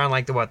upgrade. We're on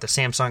like the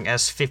Samsung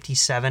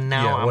S57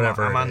 now. Yeah,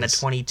 whatever I'm on the is.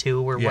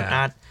 22 or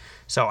whatnot.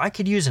 So I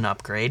could use an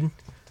upgrade.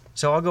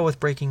 So I'll go with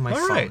breaking my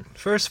phone. All right,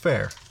 first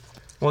fair.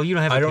 Well, you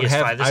don't have a PS5. This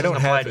I don't doesn't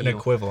apply have to an you.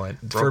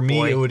 equivalent. Broke For me,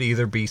 boy. it would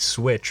either be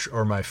Switch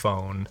or my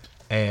phone,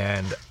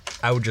 and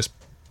I would just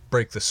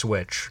break the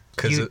Switch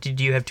because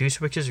Do you have two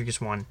Switches or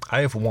just one?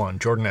 I have one.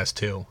 Jordan has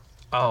two.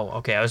 Oh,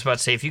 okay. I was about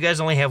to say, if you guys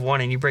only have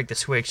one and you break the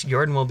Switch,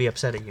 Jordan will be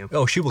upset at you.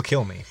 Oh, she will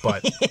kill me,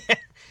 but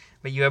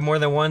But you have more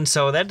than one,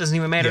 so that doesn't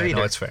even matter yeah, either.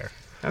 no, it's fair.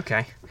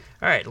 Okay.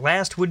 All right.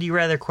 Last would you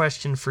rather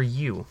question for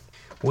you.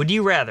 Would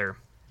you rather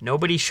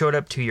nobody showed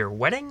up to your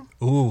wedding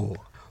Ooh,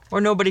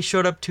 or nobody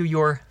showed up to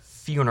your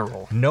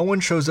funeral? no one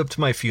shows up to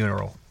my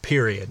funeral.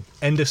 Period.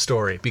 End of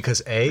story.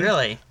 Because A,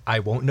 Really? I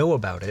won't know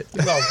about it,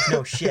 Well,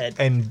 no shit.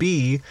 and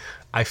B,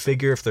 I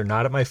figure if they're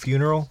not at my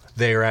funeral,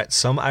 they are at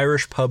some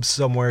Irish pub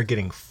somewhere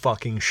getting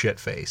fucking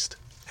shit-faced.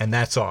 And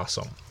that's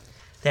awesome.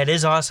 That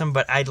is awesome,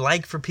 but I'd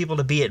like for people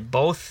to be at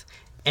both,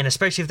 and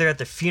especially if they're at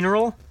the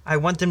funeral, I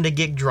want them to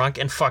get drunk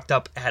and fucked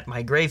up at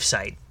my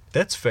gravesite.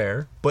 That's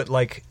fair. But,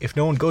 like, if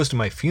no one goes to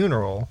my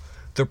funeral,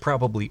 they're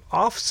probably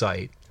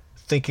off-site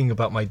thinking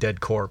about my dead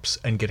corpse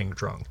and getting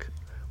drunk.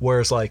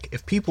 Whereas, like,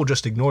 if people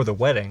just ignore the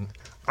wedding,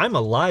 I'm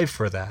alive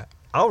for that.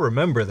 I'll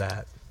remember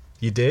that.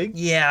 You dig?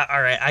 Yeah,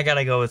 all right. I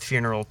gotta go with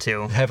funeral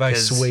too. Have I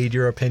 'cause- swayed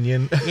your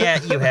opinion?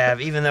 Yeah, you have.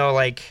 Even though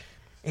like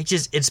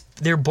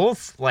they're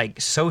both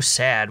like so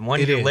sad. One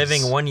It you're is.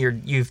 living, one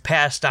you've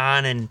passed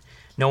on, and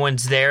no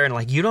one's there, and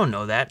like you don't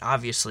know that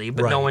obviously,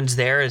 but no Right. one's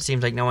there. It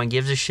seems like no one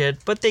gives a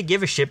shit, but they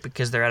give a shit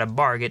because they're at a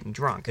bar getting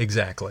drunk.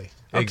 Exactly.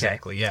 Okay.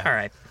 Exactly, yeah. All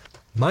right.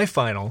 My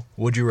final,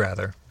 would you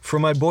rather,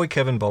 from my boy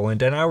Kevin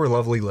Boland and our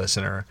lovely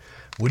listener,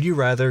 would you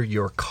rather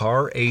your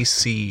car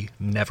AC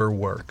never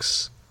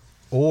works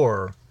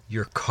or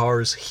your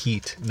car's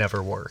heat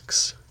never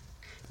works?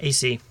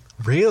 AC.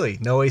 Really?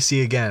 No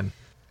AC again?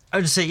 I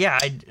would say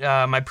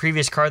yeah. My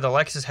previous car, the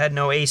Lexus, had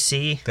no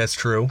AC. That's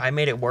true. I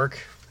made it work.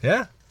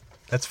 Yeah,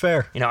 that's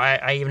fair. You know,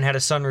 I even had a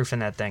sunroof in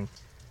that thing.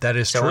 That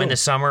is So true. in the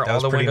summer, That all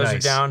was the pretty windows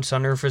nice. are down,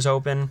 sunroof is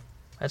open.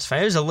 That's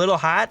fine. It was a little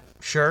hot,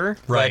 sure.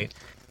 Right.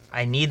 But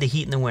I need the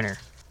heat in the winter.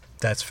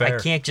 That's fair.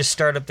 I can't just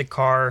start up the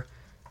car,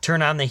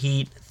 turn on the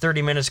heat,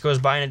 30 minutes goes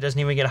by and it doesn't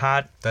even get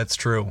hot. That's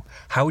true.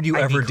 How would you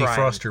I'd be ever crying.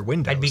 defrost your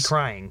windows? I'd be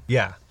crying.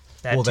 Yeah.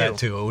 That well, too. that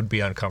too. It would be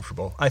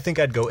uncomfortable. I think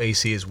I'd go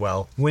AC as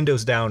well.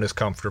 Windows down is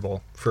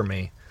comfortable for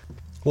me.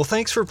 Well,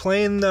 thanks for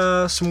playing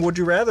some Would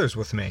You Rathers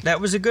with me. That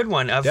was a good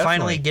one. Definitely.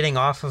 Finally getting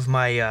off of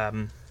my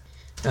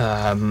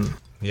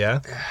Yeah?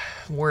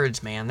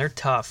 words, man. They're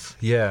tough.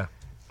 Yeah.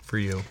 For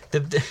you.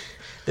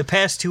 The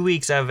past 2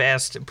 weeks I've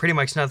asked pretty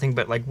much nothing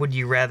but like, would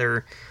you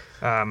rather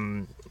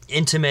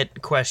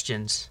intimate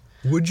questions.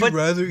 Would you But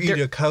rather eat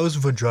there- a cow's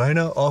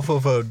vagina off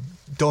of a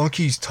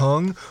donkey's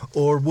tongue,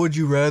 or would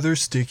you rather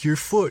stick your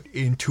foot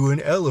into an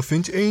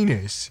elephant's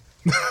anus?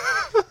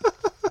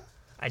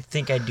 I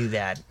think I'd do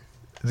that.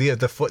 The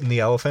foot in the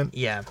elephant?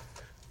 Yeah,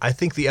 I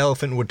think the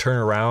elephant would turn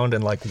around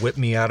and like whip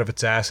me out of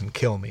its ass and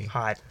kill me.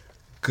 hot.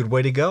 Good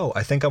way to go.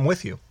 I think I'm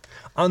with you.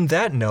 On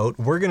that note,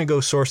 we're going to go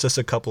source us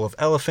a couple of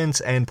elephants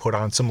and put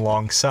on some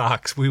long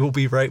socks. We will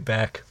be right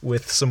back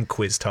with some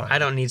quiz time. I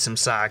don't need some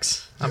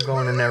socks. I'm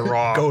going in there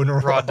raw. Going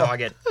raw.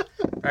 dog it.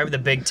 Right with the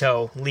big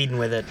toe, leading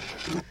with it.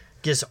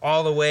 Just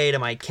all the way to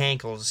my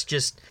cankles.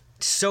 Just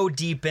so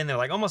deep in there,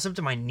 like almost up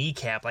to my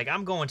kneecap. Like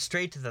I'm going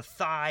straight to the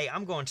thigh.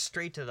 I'm going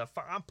straight to the.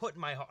 I'm putting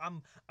my.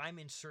 I'm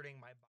inserting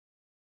my.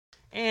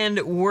 And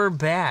we're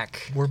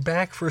back. We're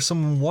back for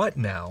some what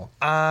now?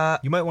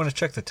 You might want to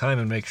check the time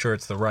and make sure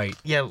it's the right.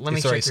 Yeah, let me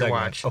it's the check right your segment.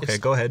 watch. Okay, It's-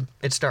 go ahead.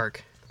 It's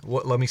dark.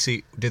 What? Let me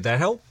see. Did that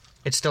help?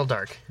 It's still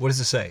dark. What does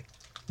it say?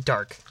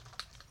 Dark.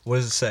 What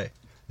does it say?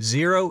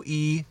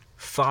 0E5L.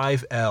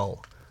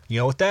 You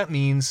know what that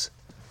means?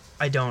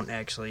 I don't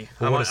actually.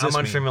 Well, what does this I'm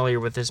mean? unfamiliar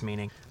with this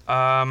meaning.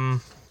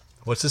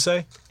 What's it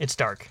say? It's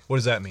dark. What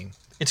does that mean?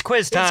 It's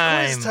quiz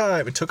time. It's quiz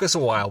time. It took us a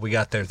while. We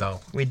got there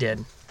though. We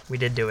did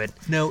do it.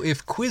 Now,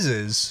 if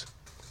quizzes,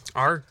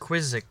 Our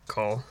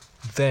quizzical.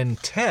 then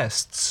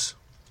tests,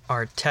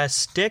 Our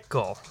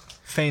testicle.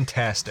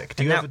 fantastic.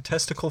 Do And you now- have a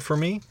testicle for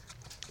me?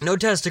 No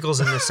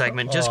testicles in this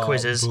segment, just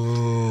quizzes.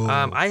 Boo.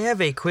 I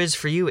have a quiz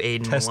for you,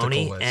 Aiden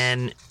Maloney, Testicleless.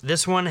 and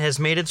this one has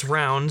made its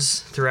rounds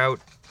throughout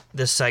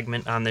this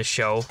segment on this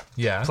show.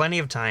 Yeah. Plenty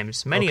of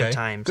times, many Okay. of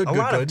times, Good, a good,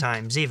 lot good. of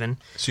times even.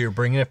 So you're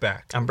bringing it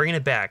back. I'm bringing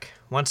it back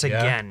once Yeah.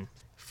 again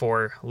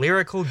for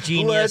lyrical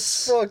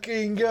genius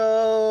fucking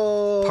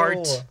go.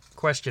 part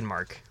question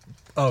mark.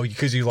 Oh,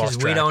 because you lost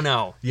Because track. we don't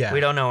know. Yeah. We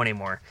don't know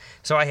anymore.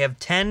 So I have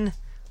 10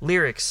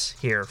 lyrics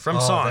here from Oh,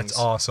 songs. that's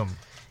awesome.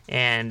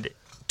 And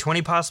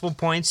 20 possible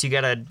points.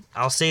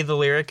 I'll say the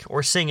lyric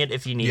or sing it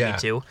if you need me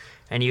to.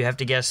 And you have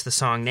to guess the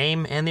song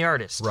name and the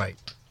artist. Right.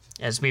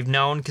 As we've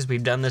known, because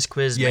we've done this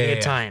quiz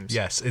many times.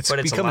 Yes, it's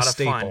but become a lot a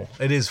staple. of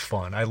fun. It is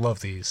fun. I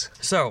love these.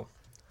 So,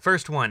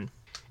 first one.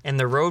 And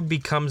the road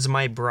becomes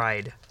my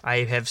bride.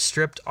 I have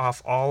stripped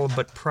off all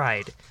but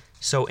pride.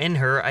 So in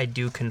her I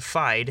do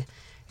confide,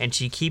 and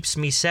she keeps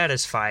me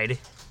satisfied.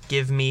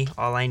 Gives me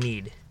all I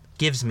need,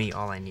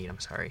 I'm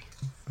sorry.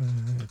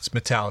 It's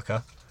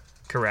Metallica.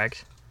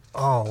 Correct.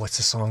 Oh, what's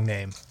the song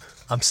name?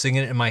 I'm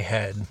singing it in my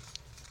head.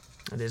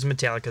 It is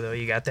Metallica, though.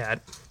 You got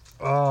that.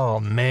 Oh,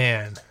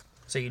 man.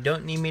 So you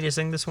don't need me to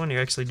sing this one?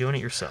 You're actually doing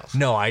it yourself.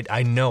 No,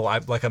 I know.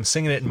 I'm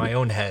singing it in my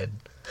own head.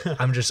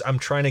 I'm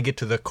trying to get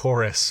to the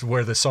chorus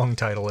where the song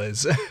title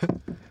is.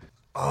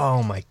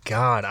 Oh my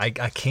God. I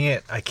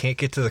can't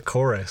get to the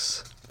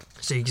chorus.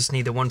 So you just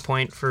need the 1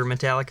 point for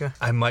Metallica?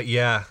 I might,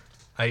 yeah.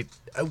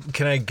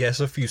 Can I guess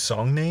a few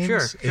song names?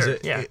 Sure, Is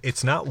it? yeah.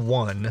 It's not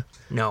one.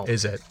 No.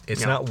 Is it?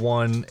 It's No. not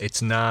one.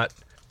 It's not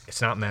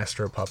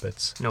Master of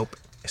Puppets. Nope.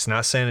 It's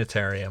not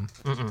Sanitarium.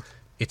 Mm-mm.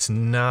 It's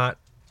not.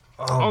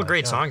 All my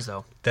great God. songs,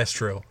 though. That's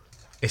true.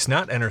 It's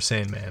not Enter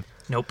Sandman.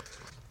 Nope.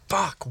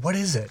 Fuck. What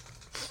is it?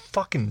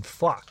 Fucking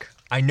fuck.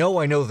 I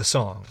know the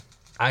song.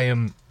 I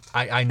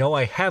know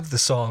I have the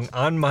song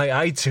on my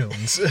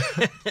iTunes.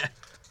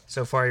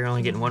 So far, you're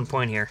only getting 1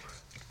 point here.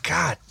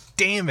 God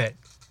damn it.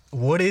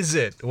 What is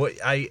it? All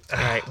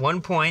right,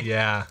 1 point.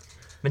 Yeah.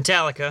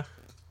 Metallica,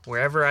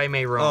 Wherever I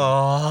May Roam.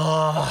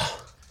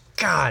 Oh.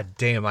 God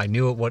damn. I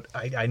knew it.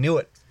 I knew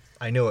it.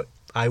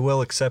 I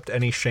will accept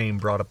any shame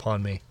brought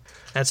upon me.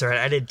 That's all right.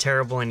 I did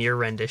terrible in your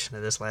rendition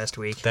of this last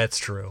week. That's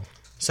true.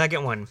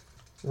 Second one.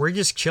 We're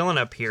just chilling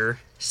up here,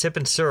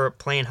 sipping syrup,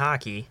 playing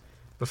hockey.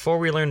 Before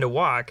we learn to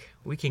walk,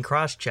 we can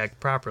cross-check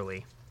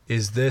properly.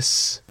 Is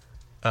this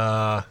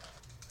Out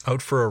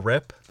for a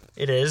Rip?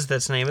 It is.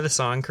 That's the name of the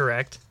song,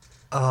 correct?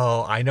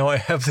 Oh, I know I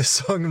have this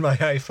song in my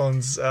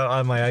iPhones,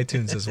 on my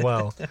iTunes as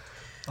well,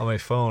 on my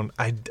phone.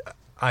 I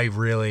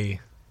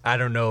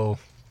don't know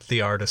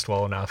the artist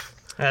well enough.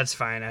 That's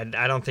fine.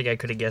 I don't think I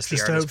could have guessed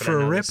Just the artist. Out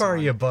for a Rip, are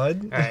you,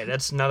 bud? All right,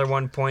 that's another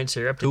 1 point, so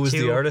you're up to Who was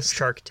 2. the artist?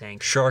 Shark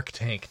Tank. Shark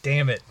Tank.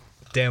 Damn it.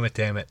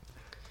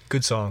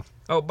 Good song.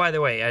 Oh, by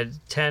the way,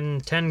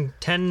 10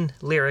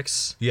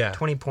 lyrics, Yeah.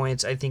 20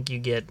 points. I think you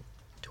get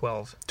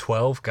 12.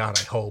 12? God,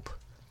 I hope.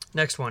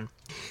 Next one.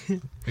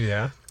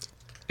 Yeah.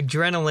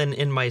 Adrenaline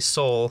in my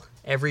soul,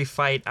 every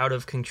fight out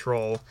of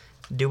control.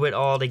 Do it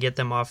all to get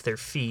them off their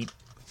feet.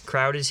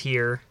 Crowd is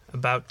here,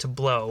 about to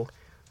blow.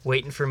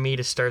 Waiting for me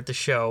to start the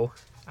show.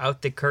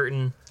 Out the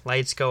curtain,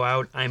 lights go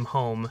out, I'm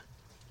home.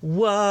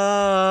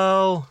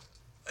 Whoa!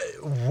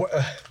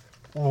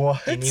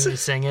 What? You need me to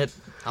sing it?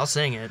 I'll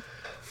sing it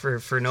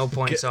for no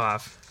points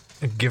off.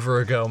 Give her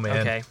a go, man.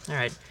 Okay, all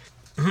right.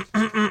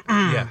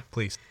 Yeah,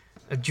 please.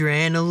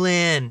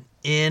 Adrenaline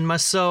in my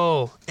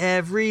soul,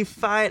 every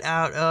fight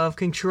out of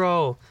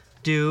control.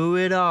 Do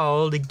it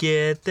all to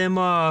get them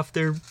off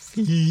their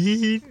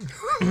feet.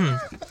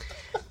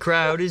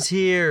 Crowd is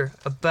here,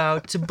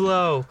 about to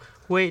blow,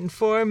 waiting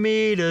for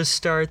me to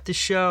start the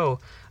show.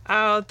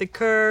 Out the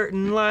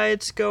curtain,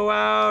 lights go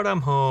out,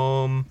 I'm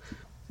home.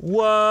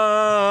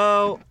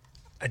 Whoa!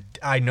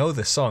 I know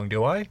this song,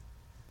 do I?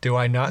 Do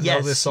I not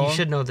know this song? Yes, you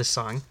should know this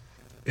song.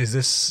 Is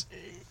this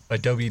a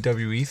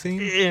WWE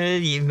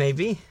theme?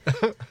 Maybe.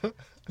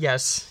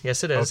 Yes,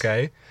 it is.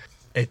 Okay.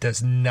 It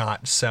does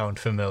not sound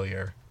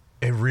familiar.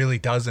 It really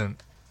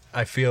doesn't.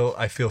 I feel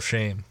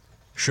shame.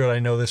 Should I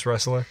know this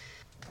wrestler?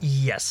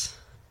 Yes.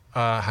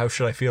 How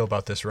should I feel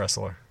about this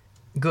wrestler?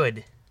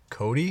 Good.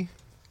 Cody?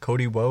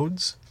 Cody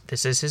Rhodes?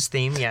 This is his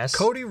theme, yes.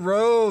 Cody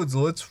Rhodes,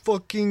 let's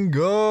fucking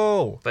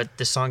go. But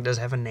the song does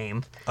have a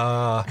name.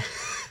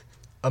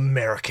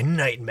 American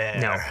Nightmare.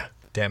 No.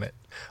 Damn it.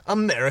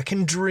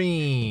 American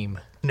Dream.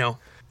 No.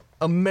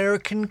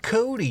 American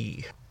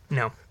Cody.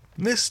 No.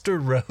 Mr.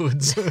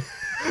 Rhodes.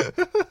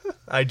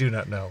 I do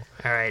not know.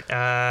 All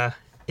right.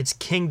 It's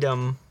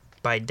Kingdom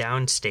by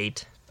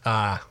Downstate.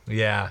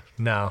 Yeah,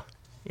 no.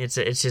 It's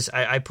just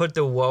I put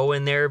the whoa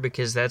in there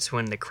because that's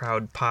when the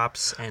crowd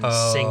pops and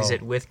sings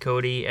it with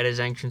Cody at his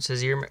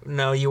entrances. You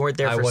weren't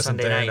there for I wasn't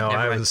Sunday there. night. No,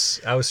 Never I mind.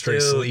 was straight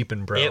Dude,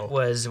 sleeping, bro. It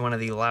was one of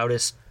the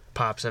loudest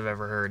pops I've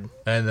ever heard.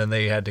 And then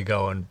they had to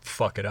go and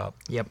fuck it up.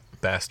 Yep.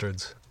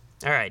 Bastards.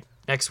 All right.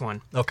 Next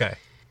one. Okay.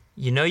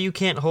 You know you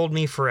can't hold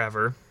me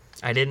forever.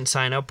 I didn't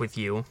sign up with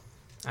you.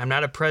 I'm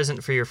not a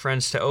present for your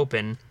friends to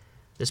open.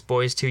 This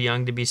boy's too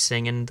young to be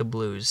singing the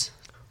blues.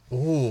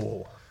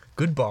 Ooh.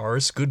 Good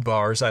bars.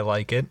 I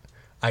like it.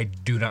 I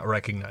do not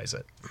recognize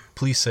it.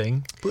 Please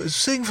sing.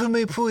 Sing for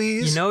me,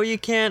 please. You know you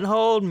can't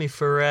hold me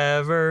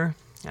forever.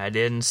 I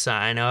didn't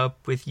sign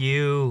up with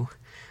you.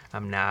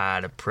 I'm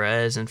not a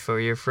present for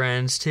your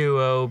friends to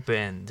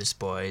open. This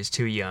boy's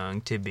too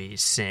young to be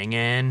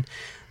singing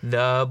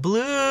the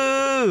blues.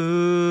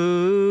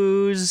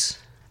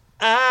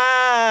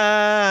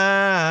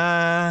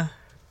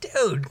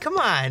 Dude, come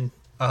on.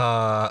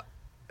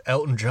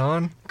 Elton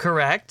John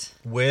Correct.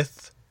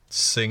 with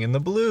Singing the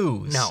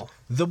Blues. No.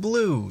 The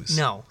Blues.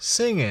 No.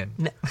 Singing.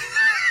 No.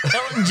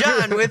 Elton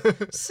John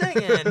with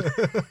Singing.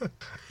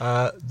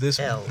 This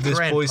Hell, this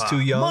Grandpa, boy's too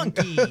young.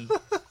 Monkey.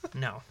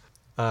 No.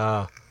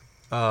 I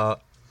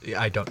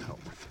don't know.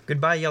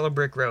 Goodbye, Yellow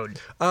Brick Road.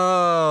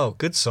 Oh,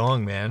 good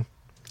song, man.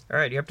 All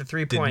right, you're up to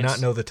 3 Did points.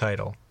 not know the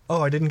title.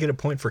 Oh, I didn't get a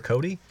point for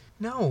Cody?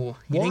 No,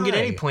 you didn't get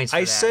any Why? points for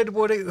I that. said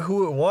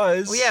who it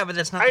was. Well, yeah, but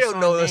that's not I the don't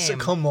song know this. name.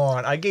 Come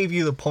on. I gave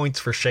you the points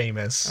for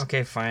Seamus.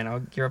 Okay,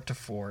 fine. You're up to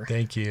 4.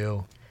 Thank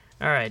you.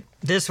 All right,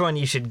 this one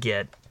you should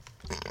get.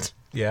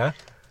 Yeah?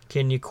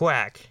 Can you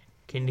quack?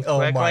 Can you Oh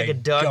quack my like a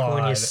duck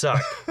when you God.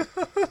 suck?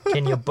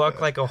 Can you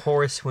buck like a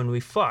horse when we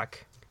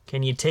fuck?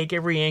 Can you take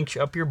every inch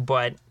up your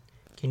butt?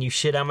 Can you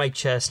shit on my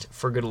chest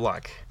for good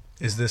luck?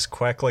 Is this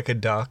quack like a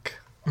duck?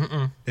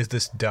 Mm-mm. Is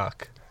this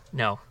duck?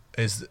 No.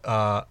 Is,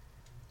 I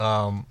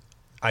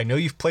know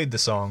you've played the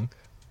song.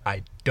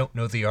 I don't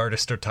know the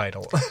artist or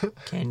title.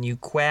 Can you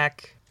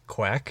quack?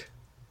 Quack?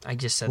 I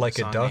just said Like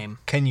the a song duck? name.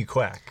 Can you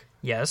quack?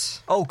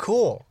 Yes. Oh,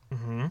 cool.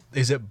 Mm-hmm.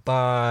 Is it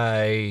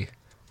by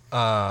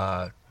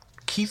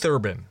Keith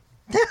Urban?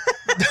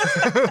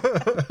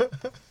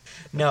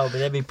 No, but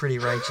that'd be pretty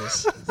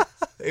righteous.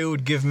 It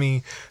would give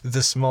me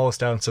the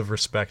smallest ounce of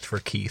respect for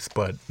Keith,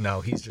 but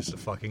no, he's just a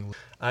fucking...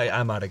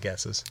 I'm out of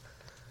guesses.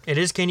 It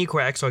is Can You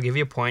Quack, so I'll give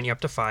you a point. You're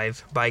up to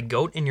 5. By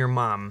Goat and Your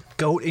Mom.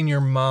 Goat in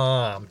your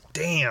mom.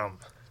 Damn.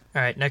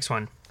 All right, next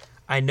one.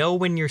 I know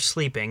when you're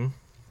sleeping.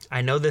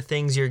 I know the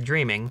things you're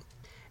dreaming.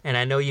 And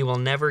I know you will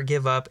never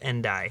give up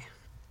and die.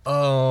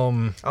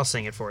 I'll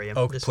sing it for you.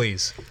 Oh,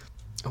 please.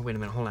 Oh, wait a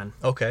minute. Hold on.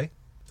 Okay.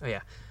 Oh,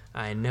 yeah.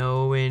 I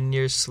know when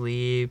you're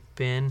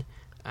sleeping.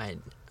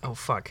 Oh,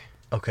 fuck.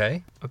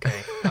 Okay.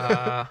 Okay.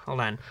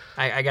 Hold on.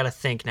 I got to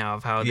think now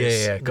of how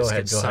this, Yeah. Go this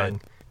ahead. gets Go sung. ahead.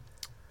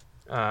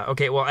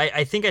 Okay, well,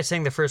 I think I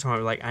sang the first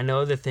one. Like, I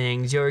know the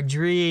things you're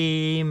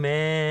dreaming,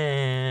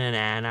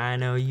 and I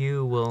know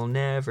you will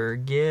never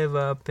give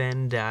up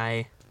and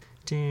die.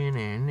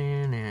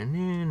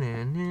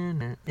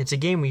 It's a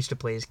game we used to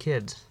play as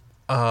kids.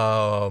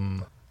 A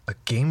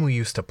game we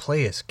used to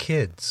play as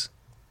kids.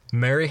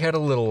 Mary Had a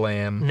Little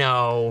Lamb.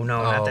 No,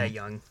 not that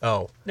young.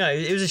 Oh. No,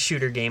 it was a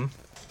shooter game.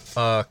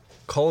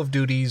 Call of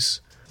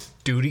Duty's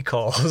Duty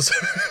Calls.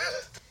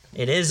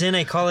 It is in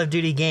a Call of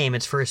Duty game.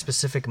 It's for a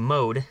specific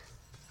mode.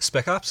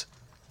 Spec Ops?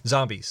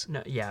 Zombies.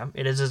 No, yeah,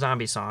 it is a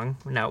zombie song.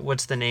 Now,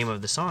 what's the name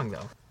of the song,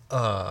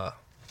 though?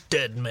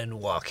 Dead Men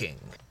Walking.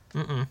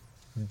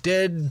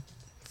 Dead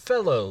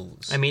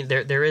Fellows. I mean,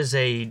 there is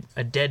a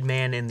dead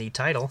man in the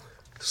title.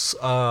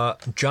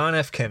 John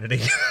F.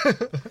 Kennedy.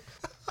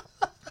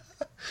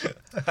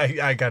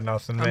 I got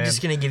nothing, man. I'm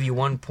just going to give you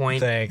 1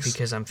 point. Thanks.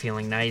 Because I'm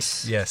feeling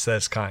nice. Yes,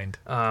 that's kind.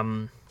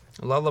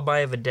 Lullaby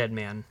of a Dead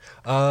Man.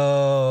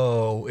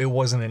 Oh, it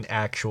wasn't an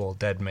actual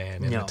dead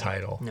man in No, the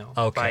title. No.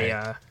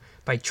 Okay.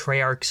 By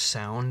Treyarch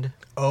Sound.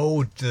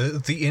 Oh,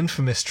 the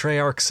infamous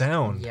Treyarch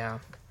Sound. Yeah.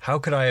 How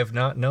could I have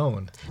not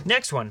known?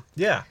 Next one.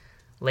 Yeah.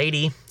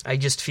 Lady, I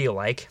just feel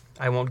like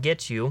I won't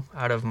get you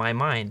out of my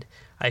mind.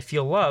 I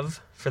feel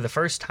love for the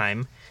first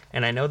time,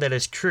 and I know that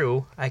it's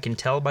true. I can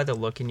tell by the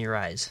look in your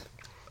eyes.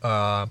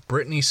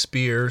 Britney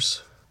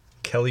Spears,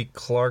 Kelly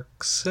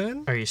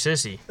Clarkson. Are you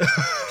sissy?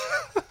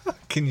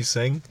 Can you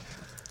sing?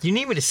 You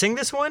need me to sing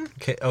this one?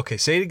 Okay,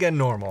 say it again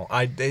normal.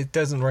 It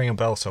doesn't ring a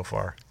bell so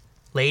far.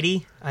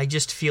 Lady, I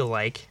just feel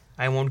like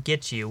I won't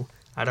get you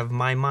out of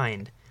my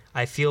mind.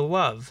 I feel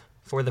love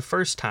for the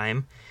first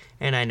time,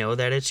 and I know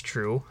that it's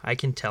true. I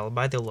can tell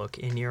by the look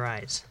in your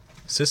eyes.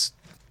 Is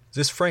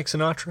this Frank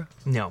Sinatra?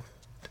 No.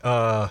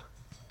 Yeah,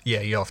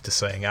 you'll have to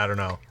sing. I don't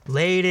know.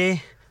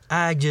 Lady,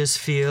 I just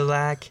feel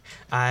like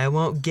I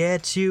won't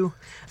get you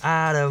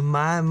out of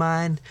my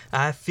mind.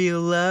 I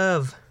feel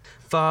love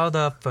for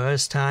the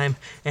first time,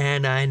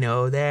 and I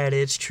know that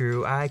it's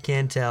true. I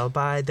can tell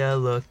by the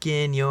look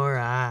in your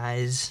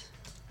eyes.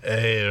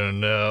 I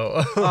don't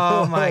know.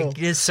 Oh my,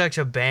 it's such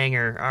a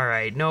banger. All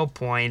right, no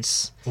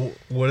points.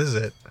 What is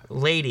it?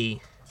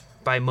 Lady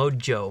by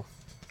Mojo.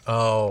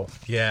 Oh,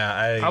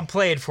 yeah. I'll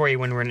play it for you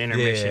when we're in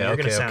intermission. Yeah, You're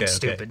going to okay, sound okay.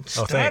 stupid. Oh,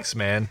 Stop. thanks,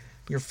 man.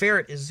 Your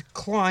ferret is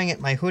clawing at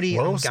my hoodie.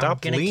 Well, I'm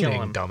stop going to kill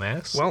leaning, him.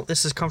 dumbass. Well,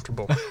 this is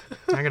comfortable.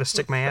 I got to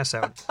stick my ass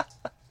out.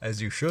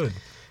 As you should.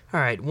 All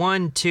right,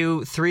 1,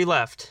 2, 3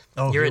 left.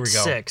 Oh, You're here at we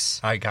go.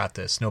 6. I got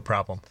this. No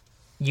problem.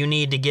 You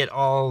need to get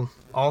all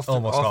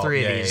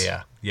three of these.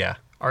 Yeah.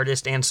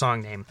 Artist and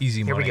song name.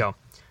 Easy Here we money. go.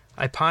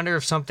 I ponder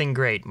of something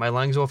great. My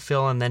lungs will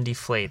fill and then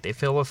deflate. They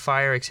fill with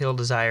fire, exhale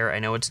desire. I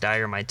know it's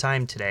dire, my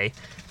time today.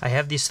 I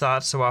have these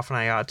thoughts so often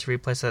I ought to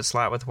replace that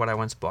slot with what I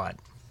once bought.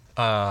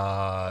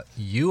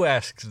 You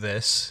asked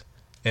this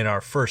in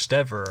our first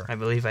ever I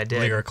believe I did.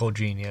 Lyrical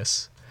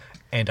Genius,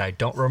 and I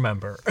don't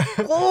remember.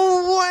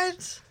 Oh,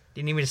 what?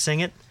 Do you need me to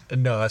sing it?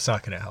 No, that's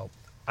not going to help.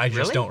 I just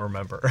Really? don't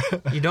remember.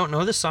 You don't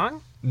know the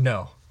song?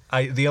 No.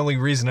 The only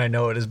reason I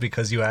know it is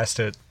because you asked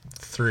it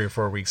 3 or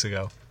 4 weeks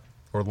ago.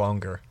 Or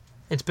longer.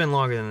 It's been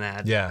longer than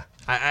that. Yeah.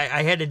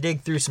 I had to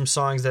dig through some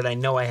songs that I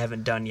know I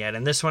haven't done yet,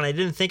 and this one I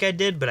didn't think I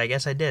did, but I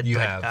guess I did. You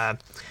have.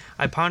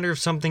 I ponder of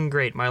something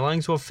great. My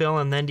lungs will fill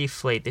and then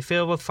deflate. They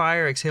fill with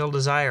fire, exhale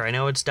desire. I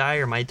know it's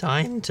dire, my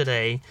time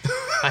today.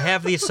 I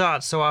have these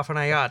thoughts, so often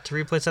I ought to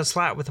replace that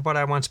slot with what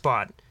I once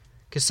bought.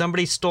 'Cause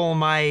somebody stole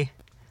my...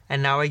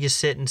 And now I just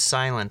sit in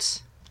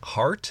silence.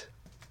 Heart?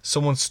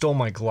 Someone stole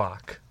my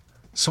Glock.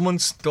 Someone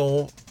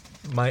stole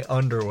my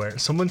underwear.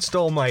 Someone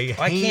stole my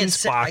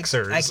Hanes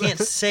boxers. I can't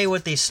say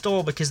what they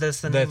stole because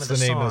that's the name of the song.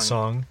 That's the name of the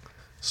song.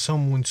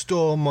 Someone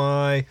stole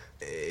my...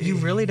 You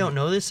really don't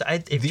know this?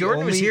 If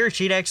Jordan was here,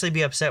 she'd actually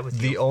be upset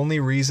with you. The only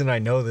reason I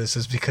know this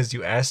is because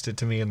you asked it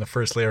to me in the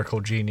first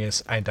Lyrical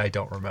Genius, and I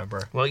don't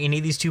remember. Well, you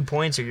need these 2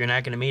 points or you're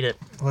not going to meet it.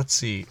 Let's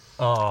see.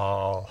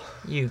 Oh.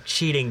 You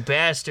cheating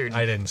bastard.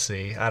 I didn't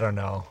see. I don't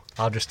know.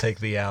 I'll just take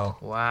the L.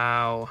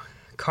 Wow.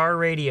 Car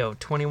Radio,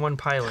 21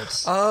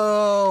 Pilots.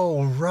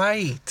 Oh,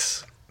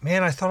 right.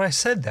 Man, I thought I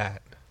said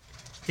that.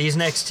 These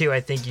next 2 I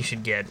think you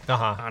should get,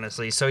 Uh-huh.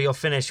 honestly. So you'll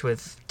finish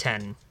with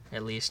 10,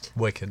 at least.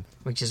 Wicked.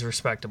 Which is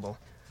respectable.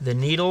 The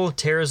needle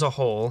tears a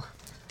hole,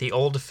 the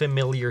old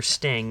familiar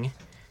sting.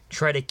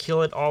 Try to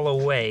kill it all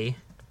away,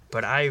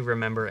 but I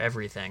remember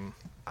everything.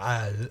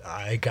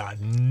 I got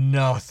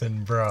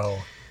nothing, bro.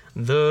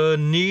 The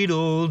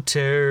needle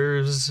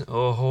tears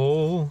a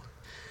hole,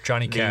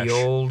 Johnny Cash. the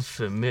old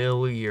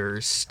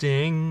familiar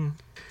sting.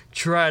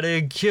 Try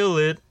to kill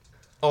it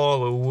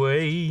all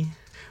away,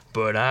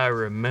 but I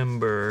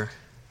remember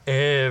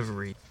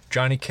everything.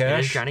 Johnny It is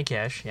Cash. Johnny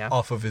Cash, yeah.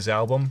 Off of his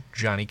album,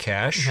 Johnny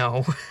Cash. No.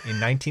 In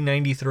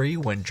 1993,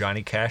 when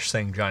Johnny Cash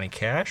sang Johnny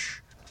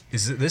Cash.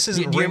 This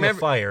isn't Do you Ring of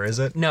Fire, is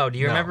it? No, do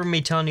you remember me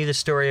telling you the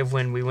story of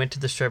when we went to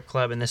the strip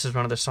club and this is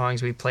one of the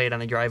songs we played on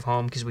the drive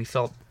home because we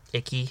felt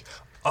icky?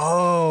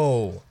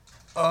 Oh.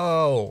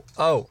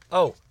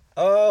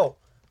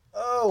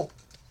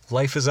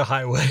 Life is a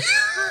Highway.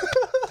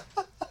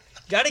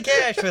 Johnny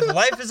Cash with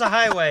Life is a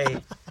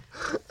Highway.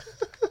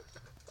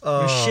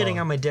 You're shitting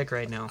on my dick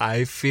right now.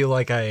 I feel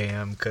like I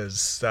am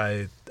because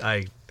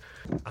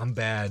I'm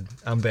bad.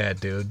 I'm bad,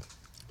 dude.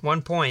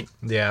 1 point.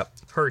 Yeah.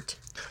 Hurt.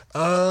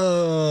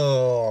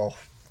 Oh.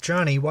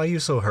 Johnny, why you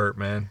so hurt,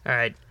 man? All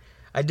right.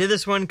 I did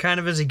this one kind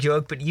of as a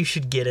joke, but you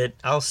should get it.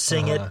 I'll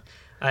sing it.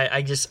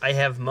 I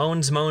have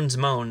moans, moans,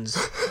 moans.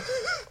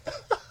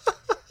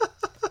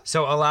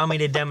 So allow me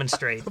to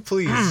demonstrate.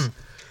 Please.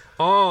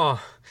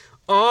 Oh,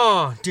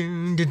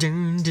 doon, doon,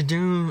 doon, doon,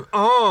 doon,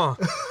 oh.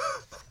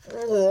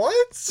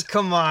 What?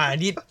 Come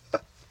on. You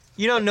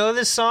don't know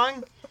this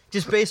song?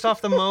 Just based off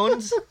the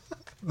moans?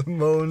 The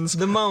moans.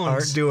 The moans.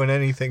 Aren't doing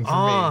anything for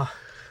me.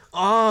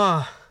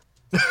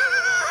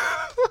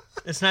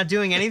 It's not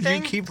doing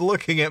anything? You keep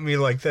looking at me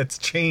like that's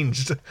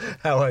changed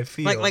how I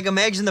feel. Like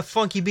imagine the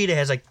funky beat it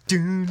has like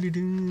doon, doon,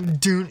 doon,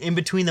 doon in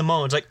between the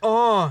moans. Like,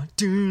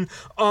 doon,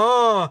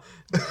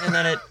 and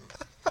then it...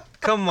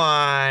 Come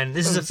on.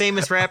 This is a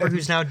famous rapper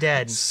who's now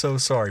dead. So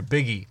sorry.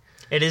 Biggie.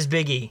 It is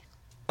Biggie.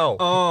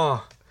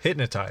 Oh.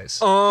 Hypnotize.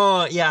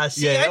 Oh, yeah.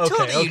 See, I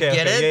told you you'd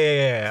get it.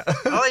 Yeah.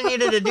 All I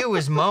needed to do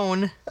was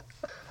moan.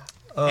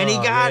 And he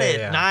got it.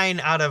 Yeah. 9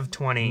 out of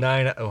 20.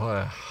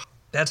 9.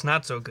 That's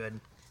not so good.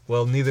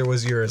 Well, neither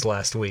was yours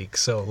last week,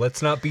 so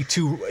let's not be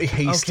too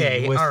hasty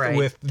Okay, all right.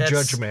 with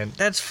judgment.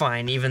 That's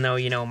fine, even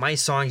though, my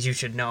songs you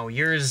should know.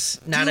 Yours,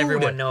 not Dude,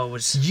 everyone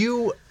knows.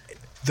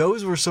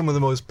 Those were some of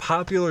the most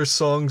popular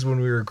songs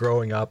when we were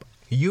growing up.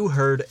 You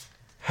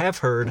have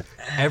heard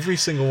every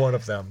single one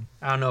of them.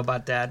 I don't know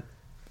about that.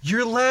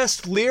 Your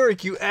last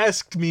lyric you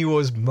asked me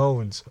was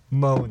moans,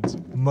 moans,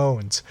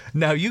 moans.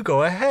 Now you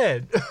go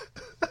ahead.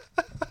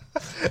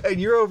 And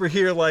you're over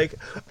here like,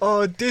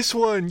 this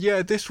one,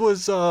 this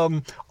was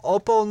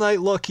Up All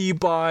Night Lucky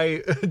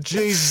by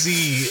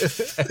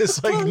Jay-Z. And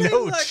it's like,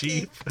 no,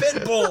 Chief.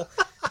 Pitbull.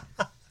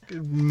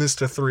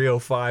 Mr.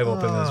 305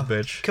 up in this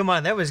bitch. Come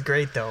on, that was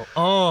great, though.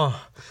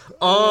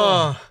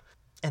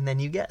 And then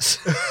you guess.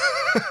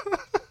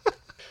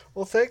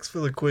 Well, thanks for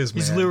the quiz, man.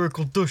 These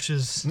lyrical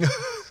douches.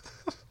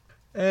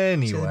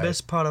 Anyway. So the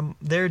best part of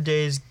their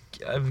days...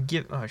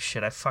 oh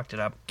shit, I fucked it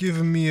up.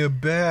 Giving me a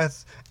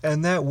bath,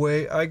 and that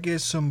way I get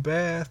some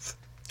bath.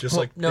 Just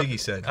like Biggie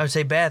said. I would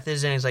say bath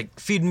is, and he's like,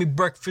 feeding me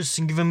breakfast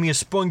and giving me a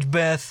sponge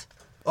bath.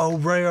 Oh,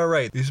 right, all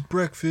right. This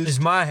breakfast is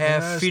my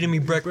half, feeding me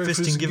breakfast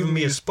and giving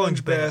me a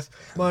sponge bath.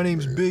 My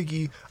name's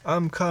Biggie.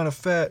 I'm kind of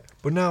fat,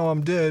 but now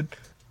I'm dead.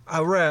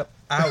 I rap.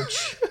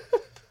 Ouch.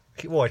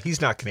 What?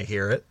 He's not going to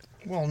hear it.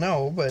 Well,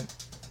 no, but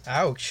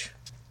ouch.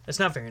 That's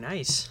not very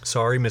nice.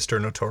 Sorry,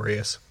 Mr.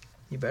 Notorious.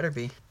 You better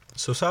be.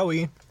 So,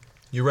 Sawi,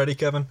 you ready,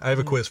 Kevin? I have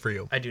a quiz for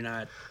you. I do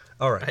not.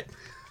 All right.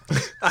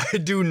 I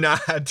do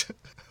not.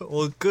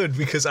 Well, good,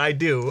 because I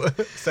do.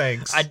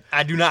 Thanks.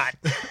 I do not.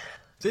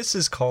 This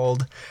is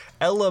called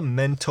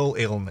elemental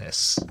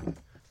illness.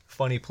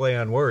 Funny play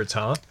on words,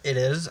 huh? It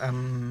is.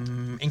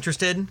 I'm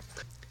interested.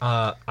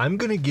 I'm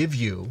going to give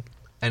you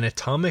an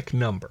atomic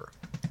number.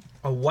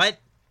 A what?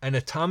 An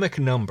atomic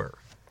number.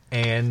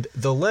 And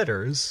the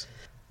letters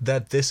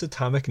that this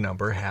atomic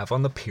number have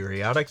on the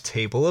periodic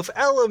table of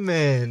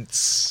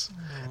elements.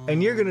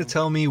 And you're going to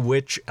tell me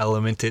which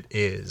element it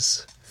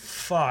is.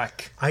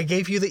 fuck. I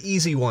gave you the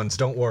easy ones,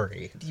 don't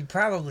worry. You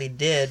probably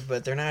did,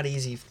 but they're not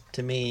easy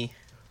to me.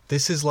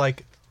 This is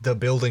like the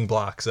building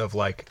blocks of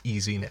like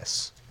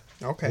easiness.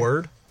 Okay.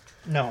 Word?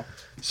 No.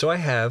 So I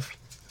have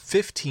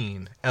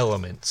 15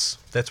 elements.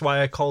 That's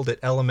why I called it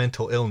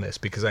elemental illness,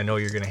 because I know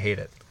you're going to hate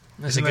it.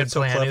 It was a good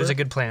plan. It was a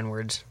good plan,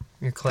 Words.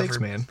 You're clever.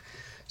 Thanks, man.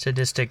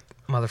 Sadistic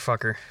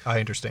motherfucker. I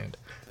understand.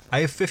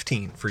 I have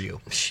 15 for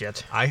you.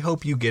 Shit. I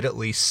hope you get at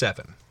least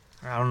 7.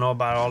 I don't know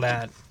about all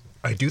that.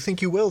 I do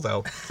think you will,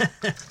 though.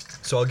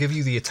 So I'll give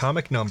you the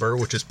atomic number,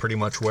 which is pretty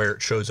much where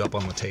it shows up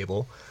on the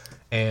table,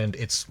 and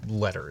it's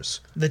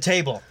letters. The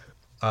table.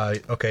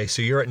 Okay,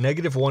 so you're at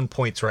 -1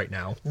 points right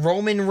now.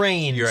 Roman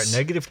Reigns. You're at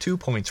 -2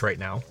 points right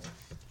now.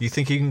 You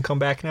think you can come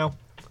back now?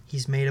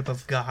 He's made up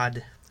of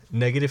God.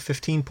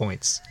 -15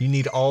 points. You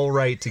need all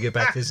right to get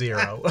back to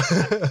 0.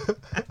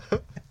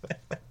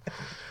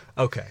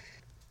 Okay,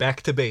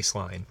 back to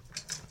baseline.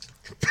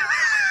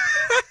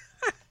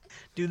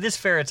 Dude, this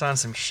ferret's on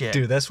some shit.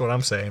 Dude, that's what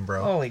I'm saying,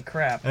 bro. Holy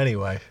crap.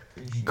 Anyway,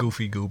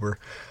 goofy goober.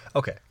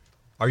 Okay,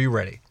 are you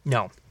ready?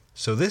 No.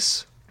 So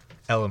this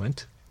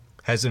element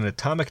has an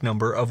atomic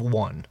number of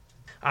 1.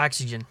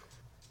 Oxygen.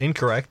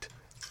 Incorrect.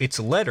 Its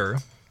letter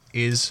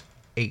is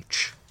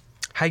H.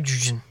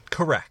 Hydrogen.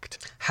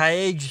 Correct.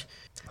 Hail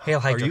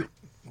Hydra. Are you?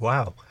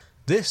 Wow.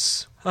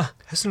 This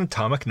has an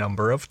atomic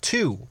number of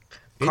 2.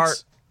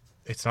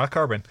 It's not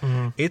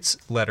carbon. Its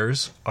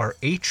letters are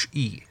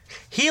He.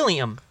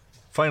 Helium.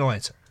 Final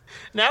answer.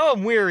 Now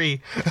I'm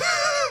weary.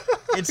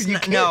 It's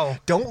no.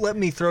 Don't let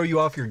me throw you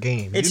off your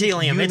game. It's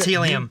helium. It's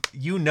helium.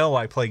 You know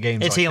I play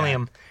games It's like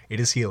helium. that. It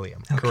is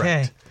helium. Okay.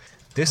 Correct.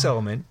 This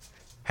element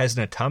has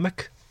an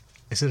atomic...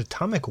 Is it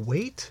atomic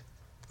weight?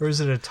 Or is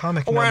it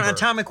atomic number? We're on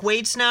atomic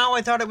weights now?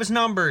 I thought it was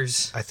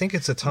numbers. I think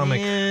it's atomic...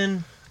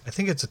 Man, I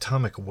think it's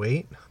atomic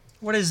weight.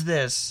 what is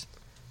this?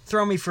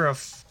 Throw me for a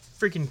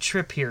freaking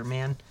trip here,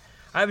 man.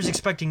 I was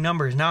expecting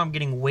numbers. Now I'm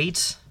getting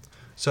weights.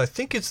 So I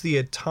think it's the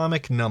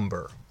atomic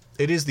number.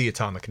 It is the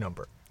atomic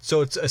number.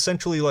 So it's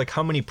essentially like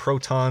how many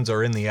protons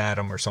are in the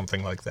atom or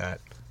something like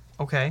that.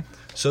 Okay.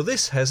 So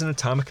this has an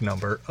atomic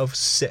number of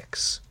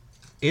 6.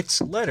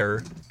 Its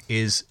letter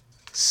is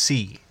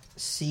C.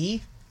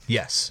 C?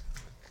 Yes.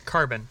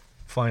 Carbon.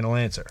 Final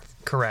answer.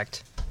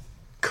 Correct.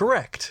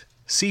 Correct.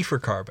 C for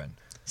carbon.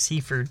 C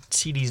for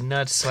CD's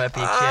nuts, slap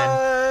you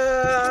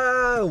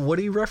again. What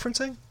are you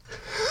referencing?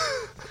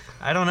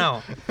 I don't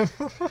know.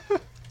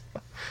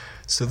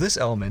 So this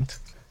element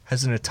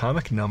has an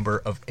atomic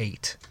number of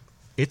 8.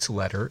 Its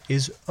letter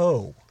is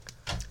O.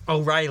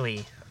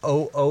 O'Reilly.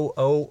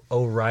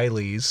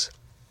 O'Reilly's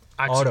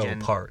Oxygen.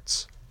 Auto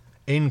Parts.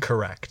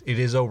 Incorrect. It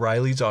is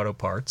O'Reilly's Auto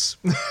Parts.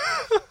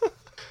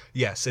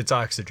 Yes, it's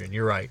oxygen.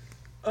 You're right.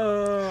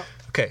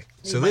 Okay,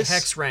 so my this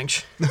hex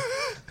wrench.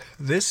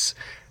 this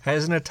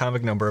has an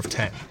atomic number of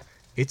 10.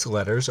 Its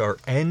letters are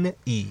Ne.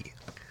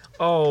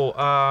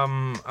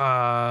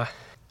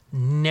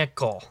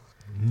 Nickel.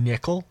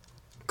 Nickel?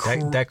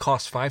 That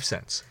costs 5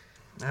 cents.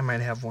 I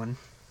might have one.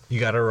 You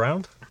got it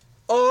around?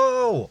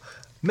 Oh,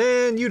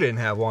 man, you didn't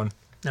have one.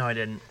 No, I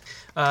didn't.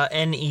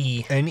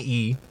 Ne.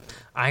 Ne.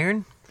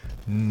 Iron?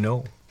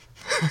 No.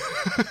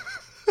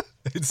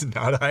 It's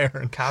not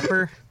iron.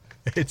 Copper?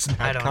 It's not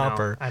I don't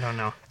copper. know. I don't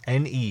know.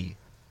 Ne.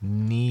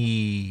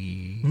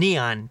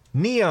 Neon.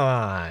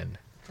 Neon.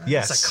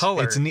 Yes. It's a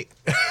color. It's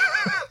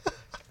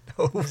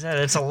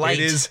It's a light.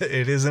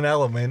 It is an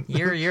element.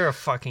 You're a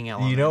fucking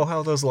element. You know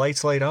how those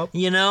lights light up?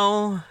 You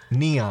know?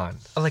 Neon.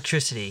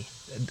 Electricity.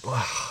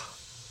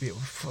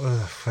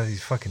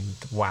 Fucking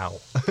wow.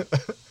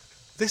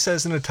 This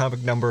has an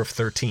atomic number of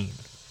 13.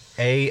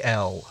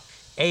 Al.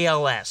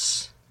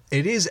 ALS.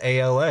 It is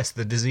ALS,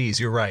 the disease,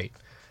 you're right.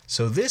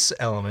 So this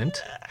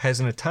element has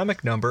an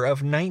atomic number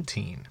of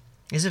 19.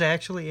 Is it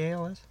actually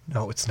ALS?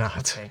 No, it's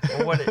not. Okay.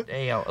 Well, what is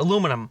AL?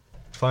 Aluminum.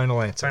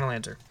 Final answer. Final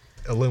answer.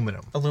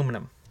 Aluminum.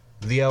 Aluminum.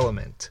 The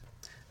element.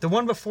 The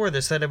one before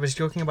this that I was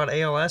joking about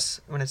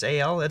ALS, when it's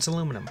AL, it's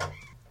aluminum.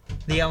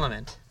 The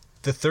element.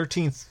 The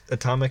 13th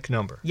atomic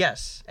number.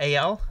 Yes.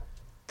 AL?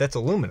 That's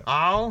aluminum.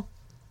 AL?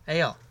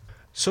 AL.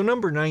 So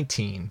number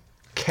 19,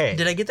 K.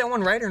 Did I get that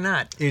one right or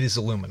not? It is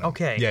aluminum.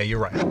 Okay. Yeah, you're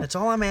right. That's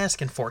all I'm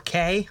asking for.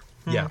 K?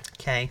 Yeah.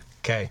 K.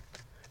 K.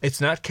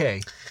 It's not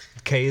K.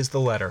 K is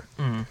the letter.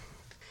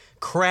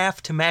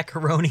 Kraft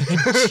macaroni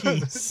and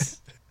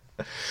cheese.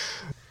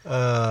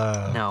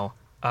 No.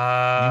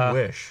 You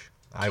wish.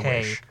 I K.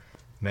 wish.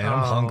 Man,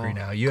 I'm hungry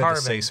now. You had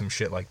to say carbon. some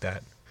shit like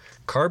that.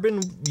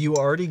 Carbon, you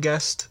already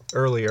guessed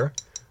earlier,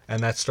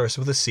 and that starts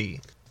with a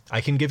C.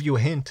 I can give you a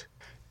hint.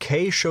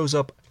 K shows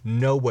up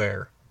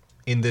nowhere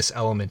in this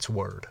element's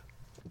word,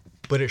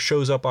 but it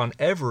shows up on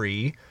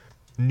every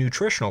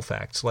nutritional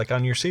facts, like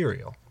on your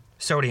cereal.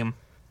 Sodium.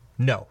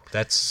 No,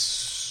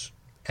 that's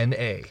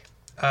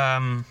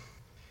Na.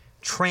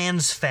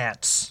 Trans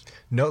fats.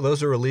 No,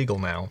 those are illegal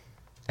now,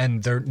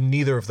 and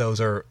neither of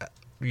those are.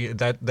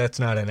 That's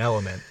not an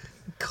element.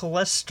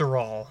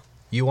 Cholesterol.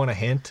 You want a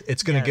hint?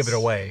 It's going to give Yes. it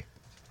away.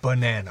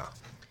 Banana.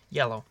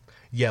 Yellow.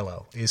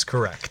 Yellow is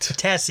correct.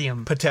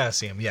 Potassium.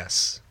 Potassium,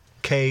 yes.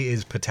 K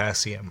is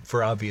potassium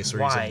for obvious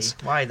Why? reasons.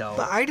 Why though?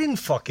 But I didn't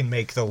fucking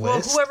make the Well,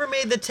 list. whoever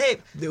made the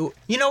tape. You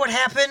know what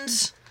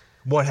happens?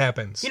 What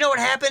happens? You know what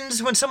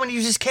happens when someone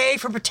uses K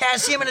for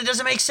potassium and it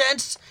doesn't make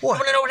sense? What? You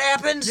want to know what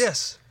happens?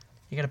 Yes.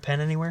 You got a pen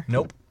anywhere?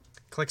 Nope.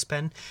 Clicks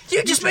pen.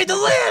 You just made the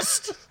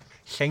list!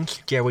 Thank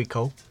you,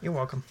 Jericho. You're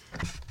welcome.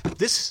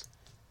 This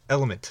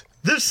element.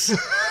 This.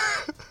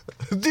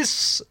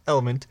 This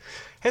element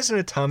has an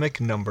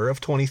atomic number of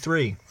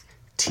 23.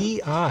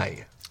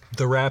 T.I.,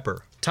 the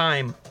rapper.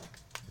 Time.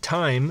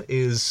 Time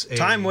is a...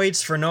 Time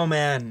waits for no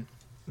man.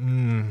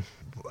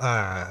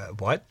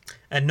 What?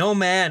 And no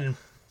man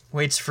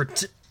waits for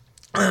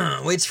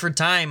waits for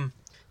time.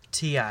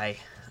 T.I.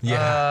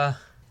 Yeah.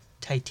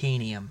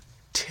 Titanium.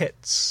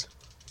 Tits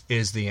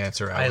is the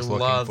answer I was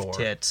looking love for.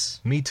 tits.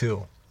 Me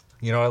too.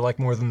 You know I like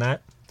more than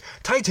that?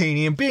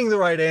 Titanium being the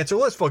right answer.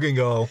 Let's fucking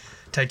go.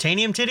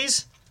 Titanium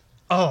titties?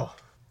 Oh.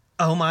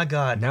 Oh my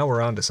god. Now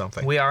we're on to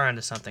something. We are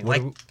onto something.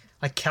 What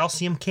Like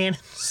calcium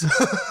cannons.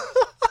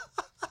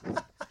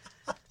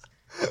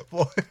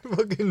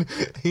 Fucking,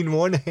 in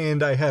one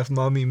hand I have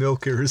mommy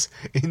milkers,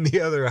 in the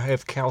other I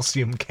have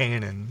calcium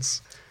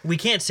cannons. We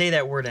can't say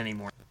that word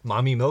anymore.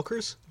 Mommy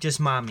milkers? Just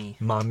mommy.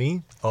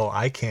 Mommy? Oh,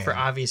 I can. For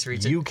obvious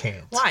reasons. You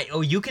can't. Why?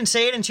 Oh, you can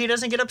say it and she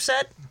doesn't get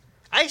upset?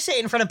 I say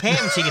it in front of Pam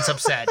and she gets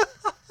upset.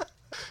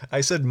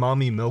 I said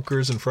mommy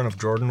milkers in front of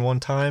Jordan one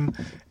time,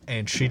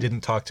 and she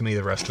didn't talk to me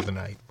the rest of the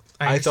night.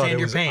 I thought understand it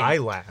your was. pain. I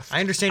laughed.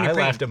 I understand your I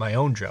pain. laughed at my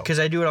own joke. Because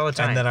I do it all the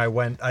time. And then I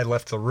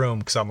left the room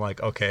because I'm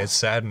like, okay, it's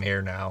sad in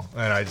here now.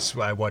 And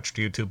I watched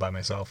YouTube by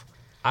myself.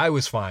 I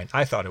was fine.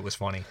 I thought it was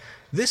funny.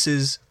 This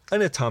is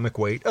an atomic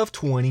weight of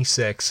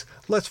 26.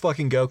 Let's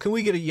fucking go. Can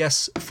we get a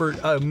yes for,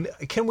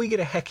 can we get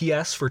a heck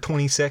yes for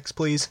 26,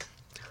 please?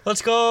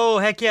 Let's go.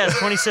 Heck yes,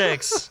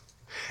 26.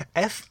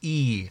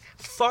 F-E.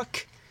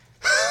 Fuck.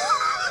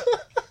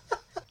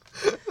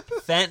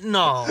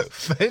 Fentanyl.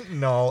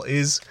 Fentanyl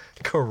is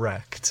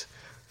correct.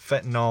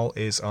 Fentanyl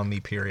is on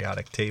the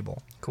periodic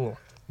table. Cool.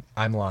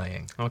 I'm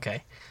lying.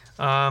 Okay.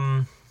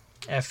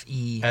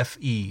 F-E.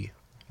 F-E.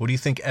 What do you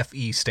think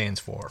F-E stands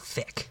for?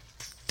 Thick.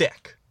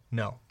 Thick.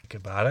 No. Think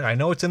about it. I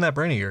know it's in that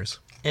brain of yours.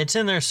 It's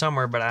in there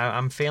somewhere, but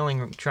I'm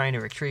failing trying to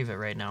retrieve it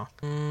right now.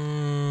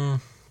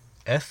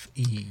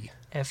 F-E.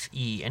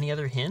 F-E. Any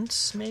other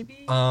hints,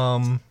 maybe?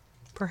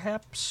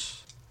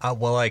 Perhaps?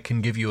 Well, I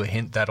can give you a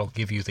hint that'll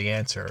give you the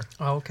answer.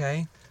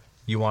 Okay.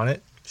 You want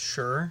it?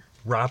 Sure.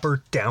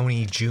 Robert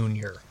Downey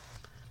Jr.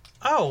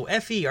 Oh,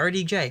 F-E.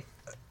 RDJ.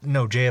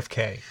 No,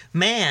 JFK.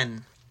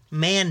 Man.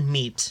 Man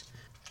meat.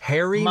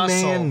 Hairy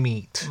Muscle. man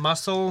meat.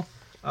 Muscle.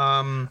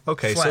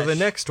 Okay, so flesh. the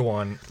next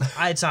one,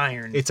 It's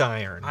iron. it's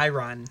iron.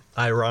 Iron.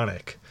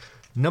 Ironic.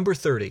 Number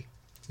 30,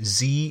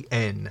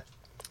 ZN.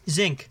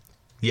 Zinc.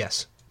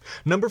 Yes.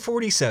 Number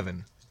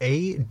 47,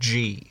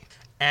 AG.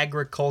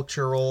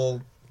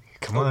 Agricultural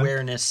Come on.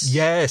 awareness.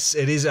 Yes,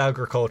 it is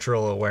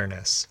agricultural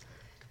awareness.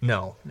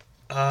 No.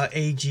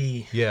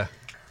 AG. Yeah.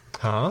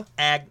 Huh?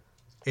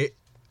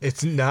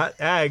 It's not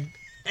ag.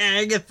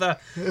 Agatha.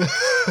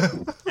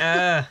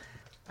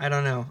 I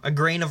don't know. A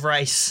grain of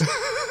rice.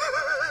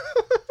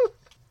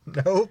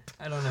 Nope.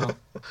 I don't know.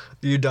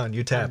 You're done.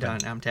 You're I'm tapping. done.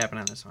 I'm tapping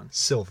on this one.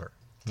 Silver.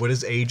 What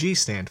does AG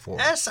stand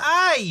for?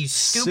 S-I, you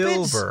stupid.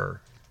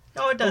 Silver.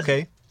 No, it doesn't.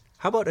 Okay.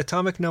 How about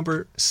atomic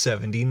number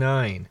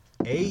 79?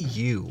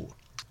 AU.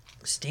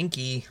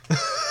 Stinky.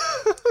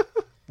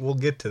 We'll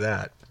get to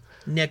that.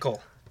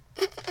 Nickel.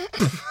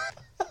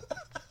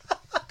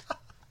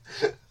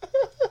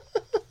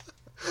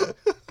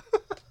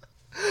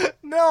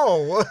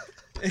 No.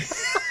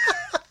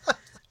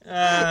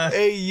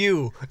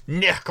 AU.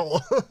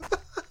 Nickel.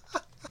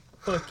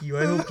 Fuck you.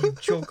 I hope you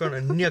choke on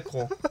a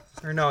nickel.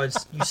 Or no,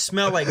 it's you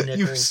smell like nickels.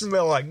 You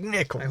smell like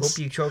nickels. I hope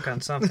you choke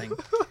on something.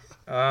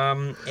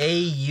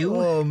 AU?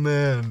 Oh,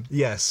 man.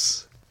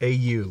 Yes.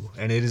 AU.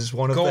 And it is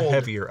one of the Gold.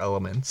 heavier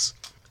elements.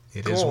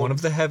 It is Gold. one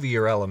of the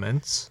heavier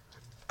elements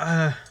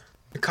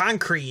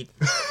Concrete.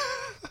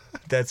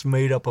 that's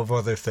made up of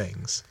other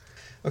things.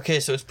 Okay,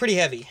 so it's pretty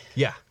heavy.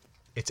 Yeah.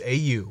 It's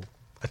AU.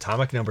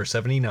 Atomic number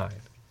 79.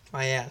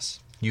 My ass.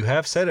 You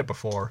have said it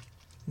before.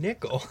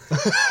 Nickel.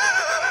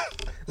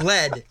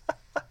 Lead.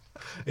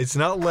 It's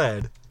not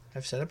lead.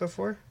 I've said it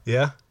before.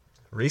 Yeah.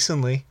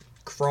 Recently.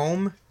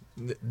 Chrome.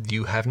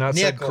 You have not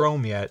said Nickel.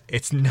 chrome yet.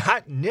 It's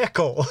not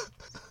nickel.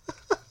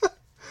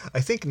 I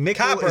think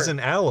nickel Copper. is an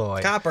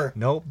alloy. Copper.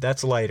 Nope,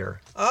 that's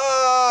lighter.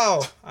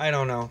 Oh, I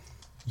don't know.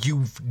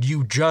 You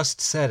just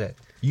said it.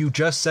 You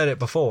just said it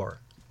before.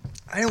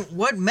 I don't.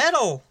 What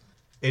metal?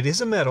 It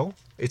is a metal.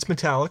 It's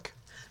metallic.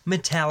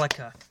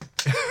 Metallica.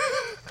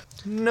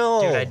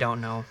 No. Dude, I don't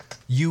know.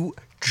 You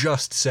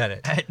just said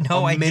it. No,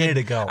 a I minute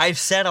didn't. ago. I've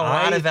said a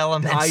lot of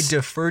elements. I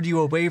deferred you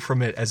away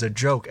from it as a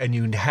joke, and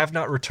you have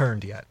not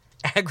returned yet.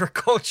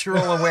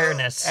 Agricultural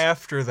awareness.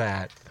 After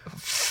that,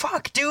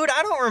 Fuck, dude,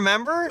 I don't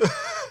remember.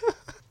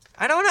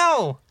 I don't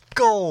know.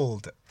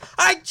 gold.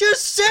 I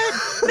just said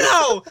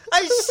no.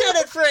 I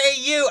said it for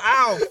AU.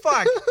 Ow,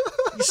 fuck.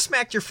 You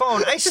smacked your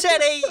phone. I said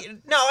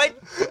no.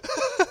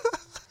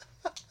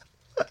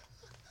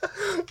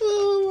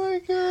 Oh my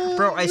god.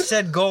 Bro, I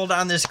said gold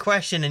on this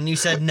question and you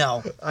said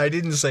no. I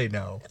didn't say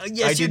no.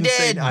 Yes, you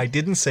did. I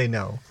didn't say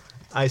no.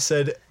 I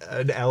said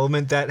an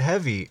element that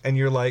heavy, and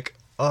you're like,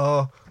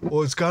 well,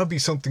 it's gotta be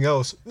something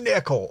else.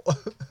 Nickel.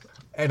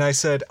 And I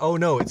said, oh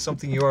no, it's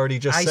something you already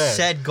just said. I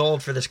said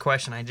gold for this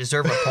question. I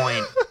deserve a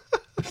point.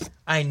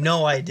 I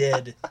know I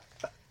did.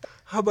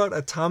 How about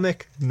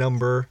atomic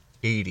number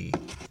 80?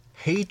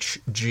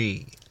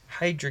 Hg.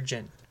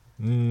 Hydrogen.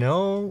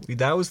 No,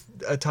 that was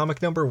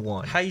atomic number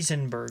 1.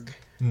 Heisenberg.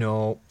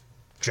 No,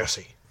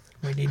 Jesse.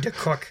 We need to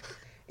cook.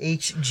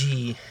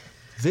 Hg.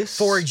 This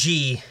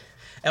 4G.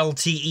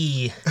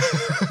 LTE.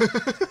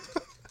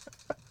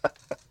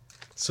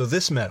 So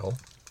this metal,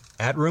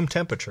 at room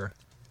temperature,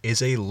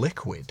 is a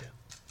liquid.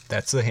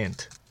 That's the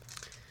hint.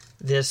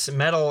 This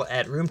metal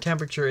at room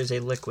temperature is a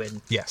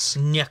liquid. Yes.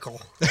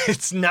 Nickel.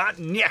 It's not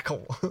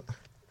nickel.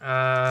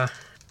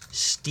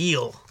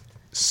 Steel.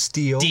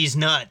 Steel. These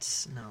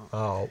nuts. No.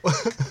 Oh.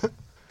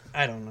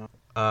 I don't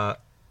know.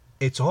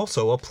 It's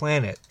also a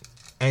planet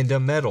and a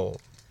metal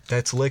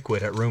that's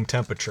liquid at room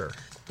temperature.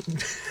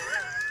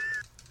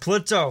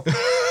 Pluto.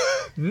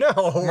 No.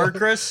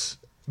 Mercurus.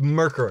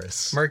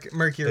 Mercurus.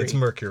 Mercury. It's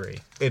Mercury.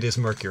 It is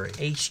Mercury.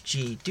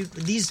 Hg. Dude,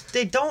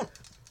 they don't...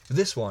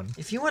 This one.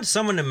 If you want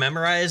someone to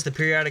memorize the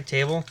periodic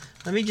table,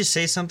 let me just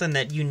say something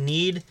that you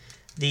need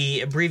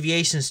the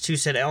abbreviations to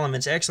said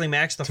elements actually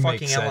match the to make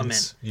fucking sense.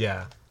 element.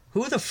 Yeah.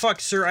 Who the fuck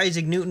Sir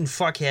Isaac Newton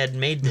fuckhead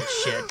made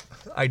this shit?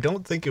 I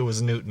don't think it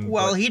was Newton.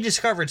 Well, but he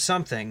discovered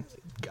something.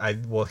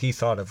 he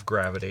thought of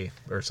gravity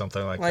or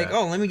something like that.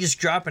 Like, let me just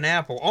drop an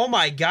apple. Oh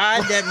my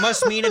god, that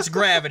must mean it's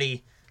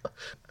gravity.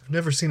 I've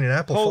never seen an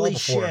apple Holy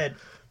fall before. shit.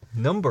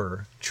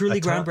 Number.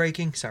 Truly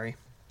groundbreaking. Sorry.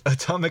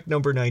 Atomic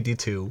number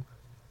 92.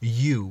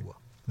 U.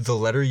 The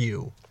letter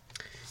U.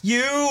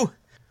 You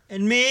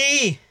and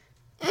me.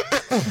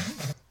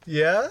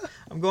 Yeah?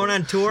 I'm going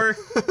on tour.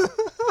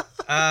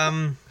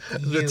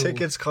 The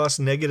tickets cost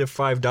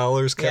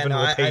 -$5. Kevin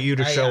will pay you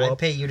to show I'd up.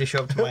 pay you to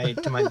show up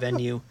to my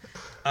venue.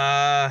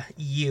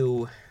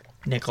 You.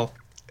 Nickel.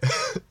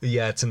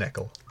 Yeah, it's a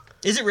nickel.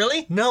 Is it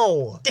really?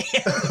 No.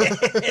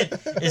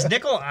 Is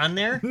nickel on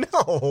there?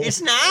 No. It's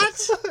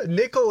not?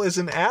 Nickel is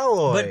an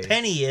alloy. But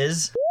penny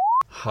is.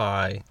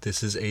 Hi,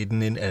 this is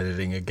Aiden in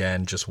editing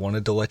again. Just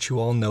wanted to let you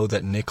all know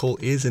that nickel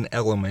is an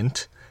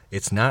element.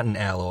 It's not an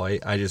alloy.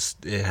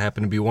 It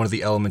happened to be one of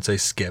the elements I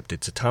skipped.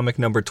 It's atomic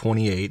number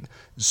 28.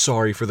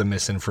 Sorry for the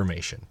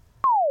misinformation.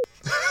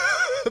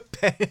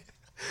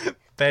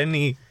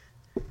 Penny.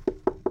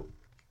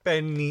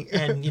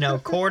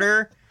 And,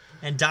 quarter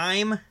and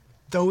dime.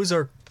 Those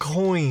are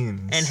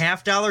coins. And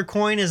 $50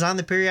 coin is on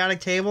the periodic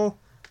table.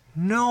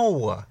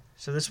 No.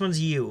 So this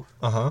one's you.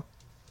 Uh-huh.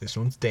 This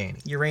one's Danny.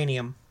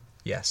 Uranium.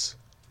 Yes.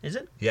 Is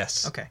it?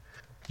 Yes. Okay.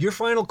 Your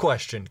final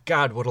question.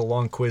 God, what a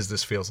long quiz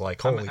this feels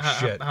like. Holy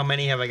shit. How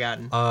many have I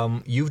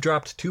gotten? You've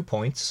dropped 2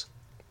 points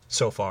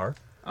so far.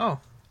 Oh.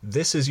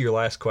 This is your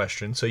last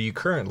question, so you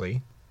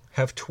currently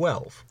have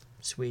 12.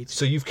 Sweet.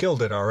 So you've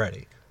killed it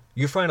already.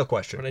 Your final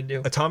question. What'd I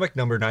do? Atomic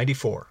number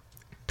 94.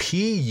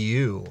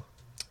 Pu.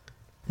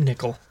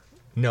 Nickel.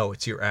 No,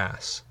 it's your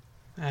ass.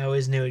 I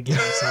always knew it'd get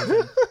on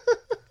something.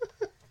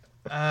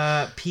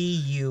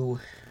 Pu.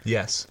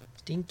 Yes.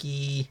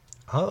 Stinky.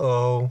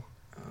 Uh-oh.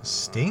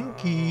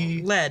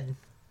 Stinky. Lead.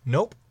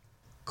 Nope.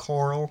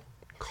 Coral.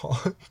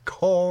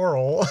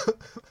 Coral.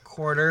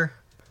 Quarter.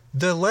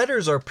 The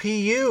letters are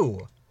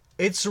Pu.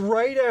 It's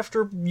right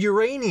after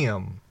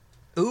uranium.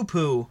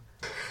 Oopoo.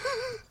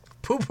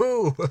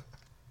 Poo-poo.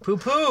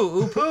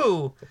 Poo-poo.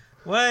 Oopoo.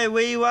 Why,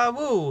 wee, wah,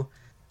 woo.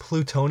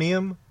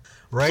 Plutonium.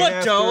 Right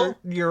Pluto. after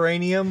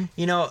uranium.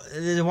 You know,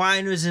 the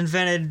wine was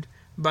invented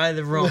by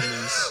the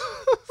Romans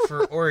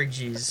for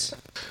orgies.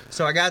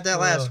 So I got that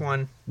last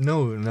one.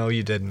 No,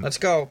 you didn't. Let's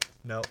go.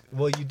 No.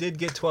 Well, you did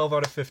get 12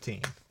 out of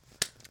 15.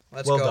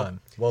 Let's well go. done.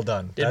 Well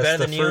done. Did That's better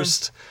the than you?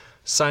 first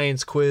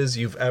science quiz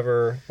you've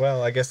ever...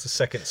 Well, I guess the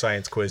second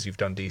science quiz you've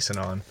done decent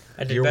on.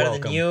 I did You're better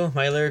welcome. than you.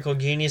 My lyrical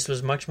genius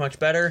was much, much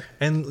better.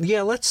 And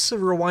yeah, let's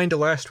rewind to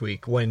last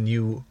week when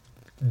you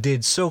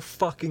did so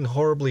fucking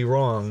horribly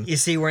wrong. You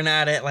see, we're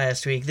not at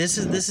last week. This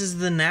is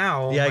the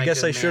now. Yeah, I my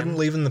guess good I shouldn't man.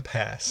 leave in the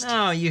past.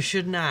 No, you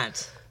should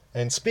not.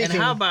 And speaking And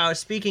how about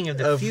speaking of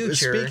the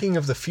future? Speaking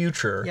of the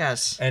future.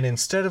 Yes. And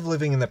instead of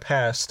living in the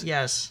past.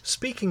 Yes.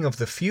 Speaking of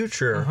the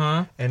future.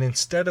 Uh-huh. And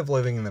instead of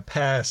living in the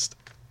past.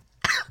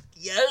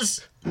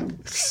 Yes.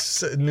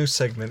 New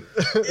segment.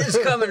 It's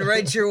coming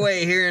right your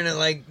way here in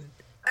like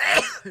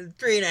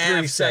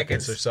 3.5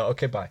 seconds or so.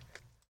 Okay, bye.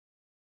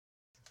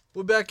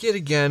 We're back yet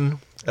again,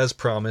 as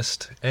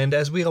promised, and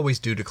as we always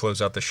do to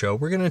close out the show,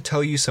 we're going to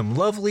tell you some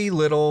lovely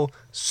little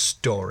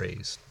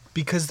stories.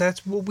 Because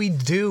that's what we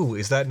do.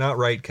 Is that not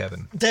right,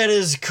 Kevin? That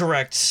is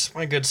correct,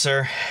 my good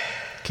sir.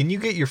 Can you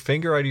get your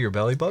finger out of your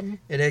belly button?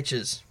 It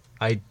itches.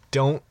 I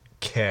don't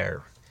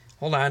care.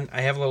 Hold on,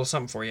 I have a little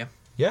something for you.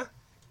 Yeah?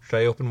 Should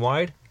I open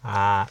wide? No,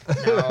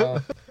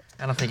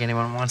 I don't think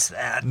anyone wants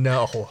that.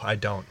 No, I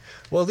don't.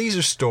 Well, these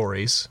are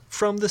stories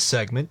from the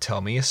segment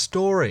Tell Me a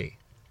Story.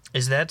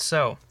 Is that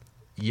so?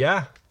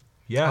 Yeah.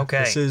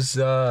 Okay. This is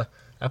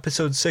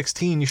Episode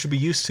 16, you should be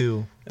used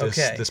to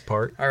this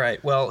part. All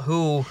right. Well,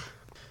 who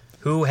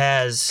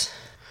has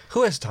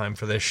time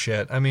for this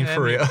shit? I mean,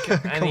 for real.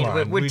 Come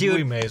on.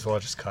 We may as well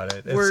just cut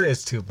it.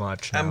 It's too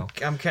much now.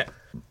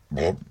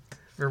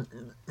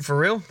 For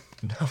real?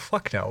 No,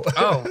 fuck no.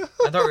 Oh,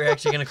 I thought we were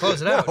actually going to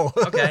close it out. No.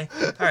 Okay.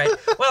 All right.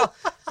 Well,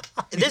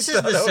 this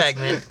is the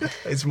segment.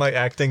 Is my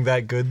acting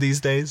that good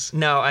these days?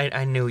 No,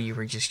 I knew you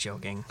were just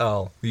joking.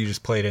 Oh, you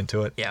just played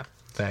into it? Yeah.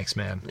 Thanks,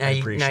 man. Now I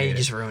appreciate it. Now you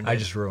just ruined it. I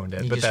just ruined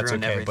it, You but just that's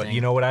ruined okay. But everything.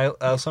 you know what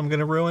else I'm going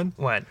to ruin?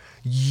 What?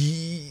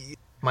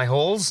 My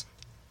holes?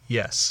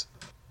 Yes.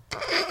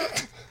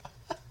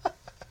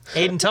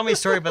 Aiden, tell me a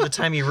story about the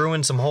time you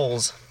ruined some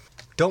holes.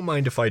 Don't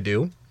mind if I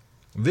do.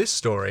 This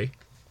story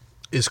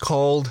is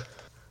called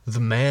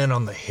The Man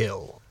on the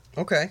Hill.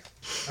 Okay.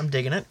 I'm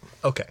digging it.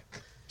 Okay.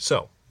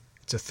 So,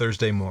 it's a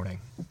Thursday morning.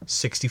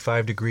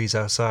 65 degrees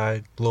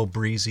outside, a little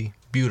breezy.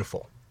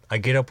 Beautiful. I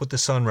get up with the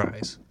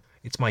sunrise.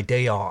 It's my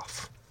day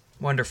off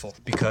Wonderful.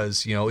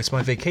 because, it's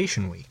my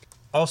vacation week.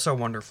 Also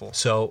wonderful.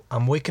 So,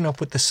 I'm waking up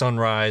with the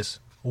sunrise.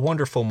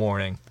 Wonderful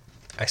morning.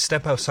 I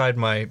step outside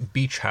my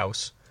beach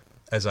house,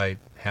 as I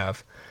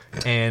have,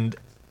 and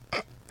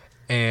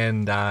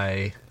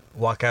I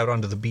walk out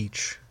onto the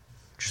beach.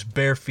 Just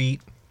bare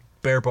feet,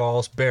 bare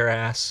balls, bare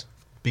ass,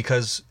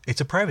 because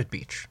it's a private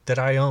beach that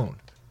I own.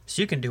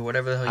 So you can do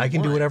whatever the hell you I want.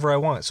 can do whatever I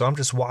want. So I'm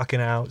just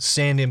walking out,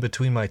 sand in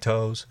between my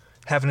toes,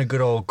 having a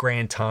good old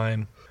grand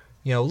time.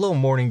 A little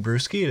morning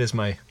brewski. It is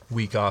my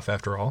week off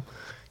after all.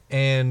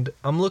 And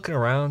I'm looking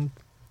around,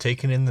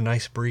 taking in the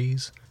nice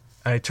breeze.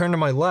 And I turn to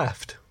my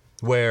left,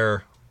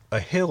 where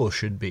a hill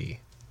should be.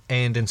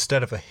 And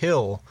instead of a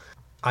hill,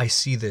 I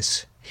see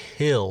this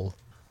hill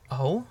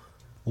Oh?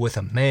 with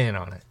a man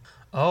on it.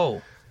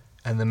 Oh.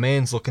 And the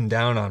man's looking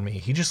down on me.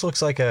 He just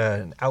looks like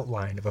an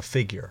outline of a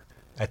figure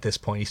at this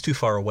point. He's too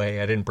far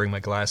away. I didn't bring my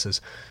glasses.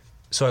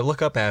 So I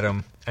look up at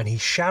him, and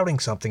he's shouting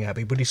something at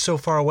me, but he's so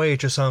far away, it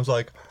just sounds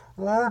like,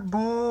 Red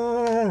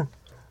Bull!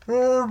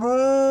 Red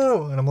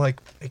Bull! And I'm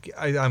like,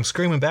 I'm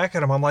screaming back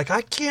at him. I'm like,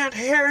 I can't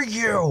hear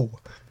you!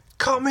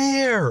 Come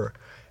here!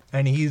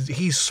 And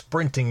he's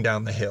sprinting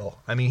down the hill.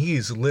 I mean,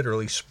 he's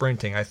literally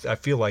sprinting. I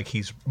feel like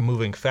he's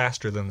moving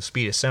faster than the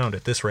speed of sound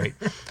at this rate.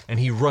 And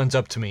he runs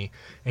up to me,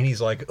 and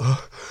he's like,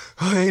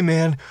 hey,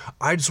 man,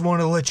 I just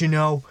want to let you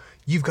know,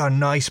 you've got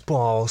nice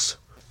balls.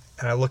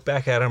 And I look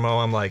back at him, and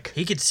I'm like...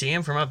 He could see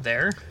him from up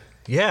there?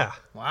 Yeah.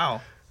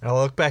 Wow. And I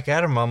look back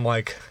at him, I'm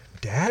like,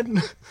 Dad?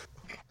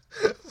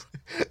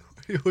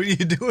 What are you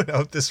doing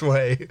out this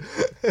way?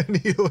 And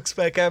he looks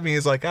back at me,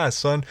 he's like,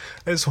 son,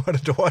 I just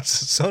wanted to watch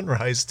the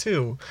sunrise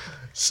too.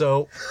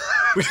 So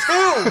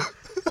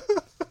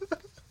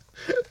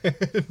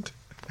and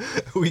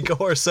we go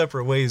our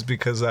separate ways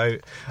because I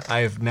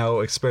have now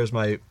exposed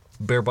my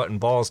bare button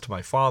balls to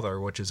my father,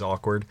 which is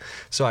awkward.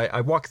 So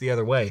I walk the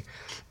other way,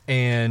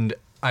 and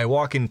I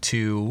walk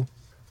into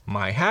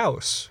my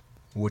house,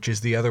 which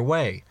is the other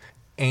way.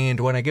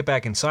 And when I get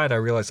back inside, I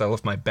realize I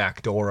left my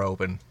back door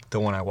open, the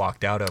one I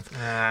walked out of.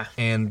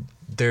 And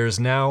there's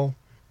now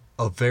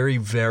a very,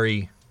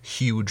 very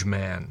huge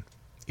man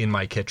in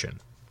my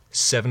kitchen.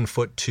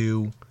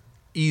 7'2",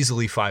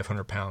 easily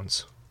 500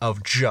 pounds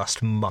of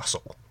just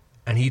muscle.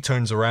 And he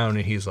turns around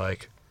and he's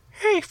like,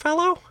 hey,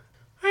 fellow,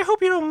 I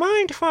hope you don't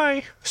mind if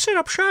I set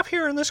up shop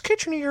here in this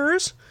kitchen of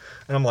yours.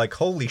 And I'm like,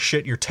 holy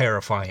shit, you're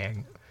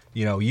terrifying.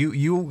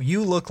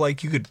 You look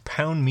like you could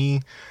pound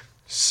me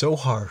so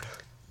hard.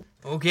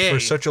 Okay. For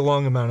such a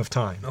long amount of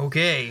time.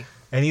 Okay.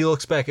 And he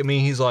looks back at me,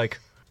 he's like,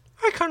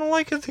 I kind of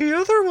like it the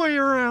other way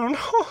around.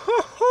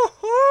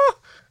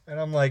 And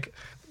I'm like,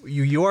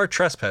 you are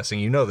trespassing,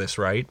 you know this,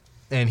 right?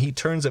 And he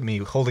turns at me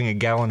holding a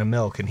gallon of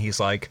milk, and he's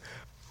like...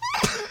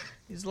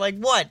 He's like,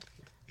 what?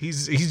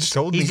 He's just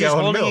holding He's a gallon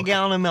just of milk. holding a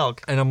gallon of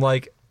milk. And I'm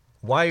like,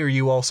 why are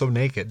you all so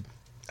naked?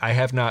 I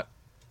have not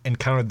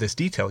encountered this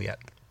detail yet.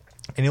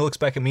 And he looks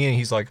back at me and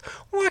he's like,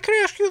 well, I could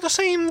ask you the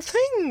same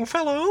thing,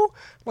 fellow.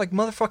 I'm like,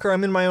 motherfucker,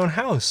 I'm in my own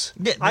house.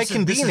 Yeah, I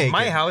can be this naked. Is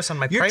my house on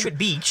my private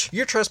beach.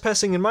 You're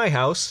trespassing in my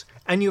house,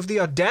 and you have the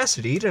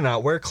audacity to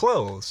not wear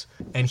clothes.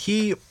 And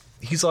he's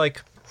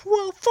like,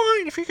 well,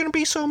 fine, if you're going to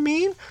be so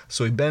mean.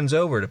 So he bends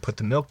over to put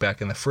the milk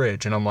back in the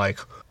fridge, and I'm like,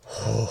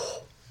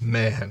 oh,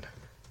 man,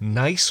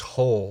 nice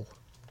hole.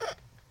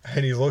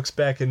 And he looks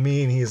back at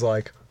me, and he's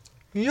like,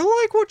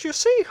 you like what you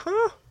see,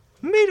 huh?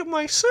 Made it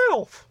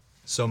myself.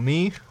 So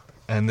me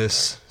and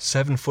this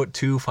 7'2",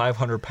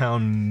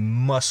 500-pound,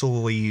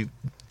 muscly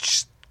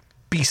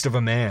beast of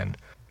a man,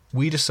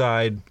 we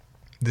decide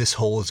this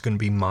hole is going to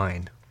be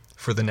mine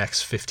for the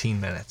next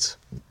 15 minutes,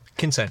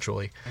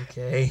 consensually.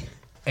 Okay.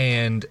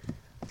 And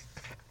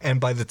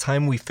by the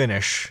time we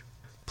finish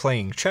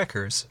playing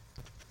checkers...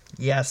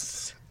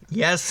 Yes.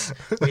 Yes.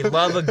 We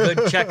love a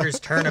good checkers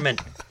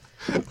tournament.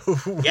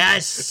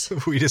 Yes.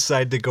 We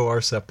decide to go our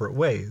separate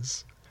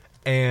ways.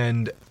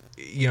 And...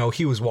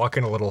 he was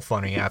walking a little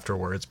funny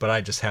afterwards, but I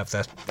just have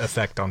that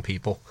effect on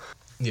people.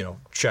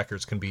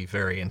 Checkers can be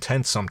very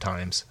intense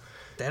sometimes.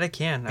 That I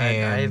can.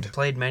 I've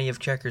played many of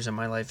checkers in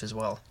my life as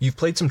well. You've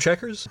played some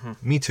checkers?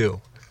 Mm-hmm. Me too.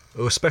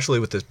 especially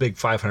with this big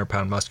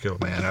 500-pound muscular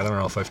man. I don't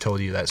know if I've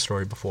told you that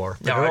story before.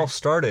 But No, it all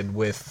started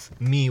with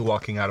me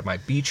walking out of my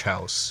beach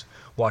house,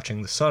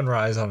 watching the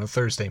sunrise on a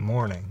Thursday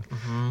morning.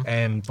 Mm-hmm.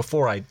 And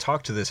before I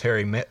talked to this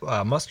hairy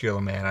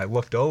muscular man, I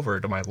looked over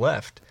to my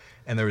left,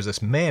 and there was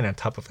this man on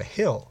top of a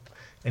hill,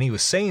 and he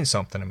was saying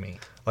something to me.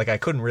 Like, I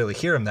couldn't really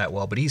hear him that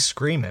well, but he's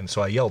screaming,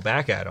 so I yell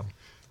back at him.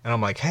 And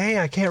I'm like, hey,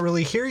 I can't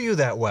really hear you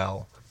that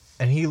well.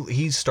 And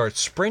he starts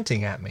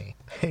sprinting at me.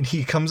 And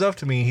he comes up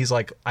to me, he's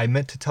like, I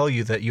meant to tell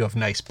you that you have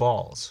nice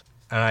balls.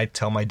 And I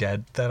tell my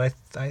dad that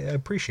I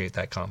appreciate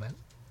that comment.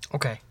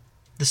 Okay.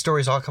 The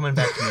story's all coming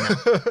back to me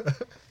now.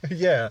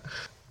 Yeah.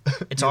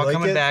 It's all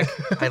coming back.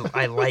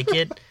 I like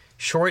it.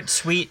 Short,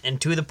 sweet, and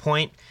to the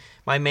point.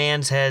 My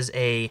man's has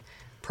a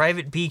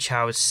private beach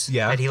house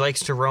that he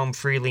likes to roam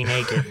freely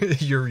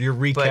naked. You're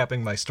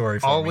recapping my story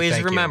for me. Always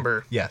Thank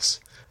remember. You.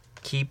 Yes.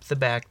 Keep the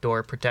back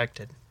door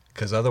protected.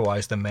 Because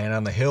otherwise the man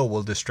on the hill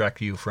will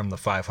distract you from the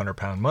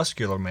 500-pound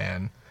muscular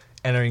man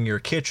entering your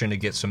kitchen to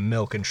get some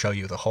milk and show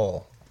you the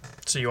hole.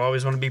 So you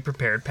always want to be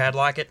prepared.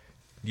 Padlock it.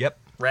 Yep.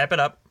 Wrap it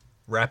up.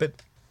 Wrap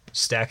it.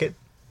 Stack it.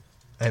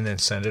 And then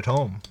send it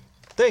home.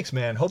 Thanks,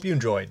 man. Hope you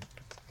enjoyed.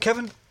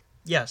 Kevin?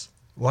 Yes.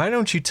 Why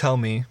don't you tell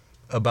me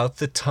about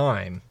the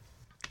time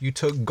you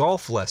took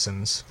golf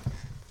lessons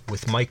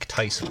with Mike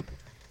Tyson?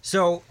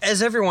 So,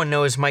 as everyone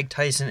knows, Mike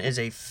Tyson is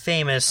a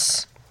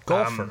famous...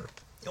 golfer.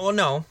 Well,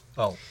 no.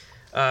 Oh.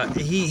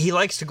 He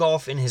likes to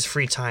golf in his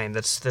free time.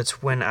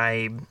 That's when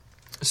I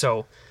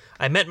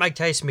met Mike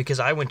Tyson because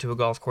I went to a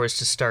golf course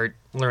to start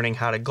learning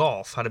how to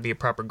golf, how to be a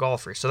proper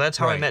golfer. So that's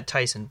how I met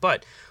Tyson.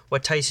 But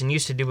what Tyson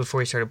used to do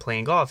before he started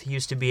playing golf, he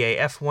used to be a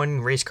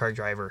F1 race car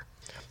driver.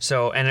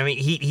 So, and I mean,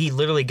 he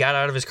literally got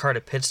out of his car at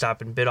a pit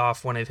stop and bit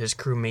off one of his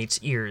crewmates'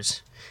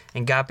 ears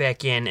and got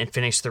back in and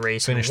finished the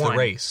race. Finished the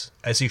race,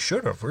 as he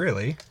should have,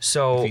 really.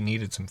 So if he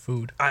needed some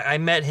food. I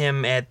met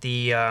him at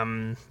the...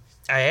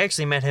 I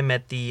actually met him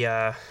at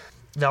the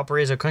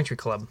Valparaiso Country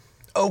Club.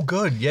 Oh,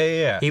 good.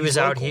 Yeah. He was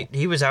out.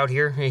 He was out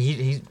here.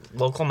 He's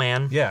local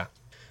man. Yeah.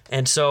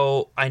 And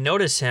so I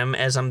noticed him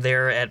as I'm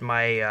there at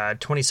my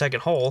 22nd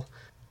hole,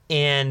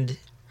 and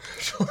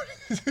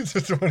it's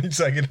a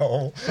 22nd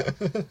hole.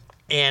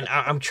 And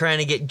I'm trying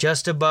to get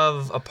just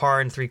above a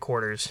par and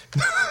 3/4.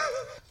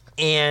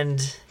 And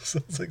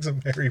sounds like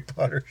some Harry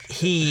Potter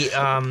shit.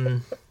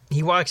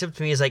 He walks up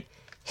to me. He's like,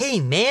 "Hey,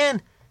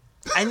 man,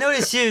 I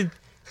noticed you're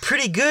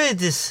pretty good at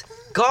this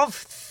golf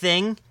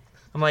thing."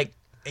 I'm like,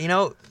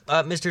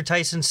 Mr.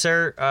 Tyson,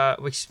 sir,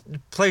 which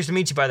pleasure to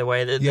meet you, by the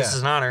way. This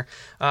is an honor.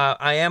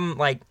 I'm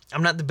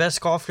not the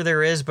best golfer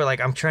there is, but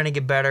I'm trying to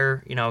get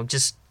better,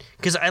 just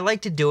because I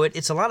like to do it.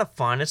 It's a lot of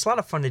fun. It's a lot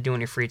of fun to do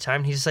in your free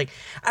time. He's like,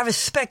 I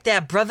respect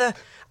that, brother.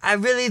 I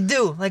really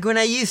do. Like when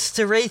I used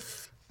to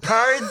race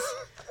cars,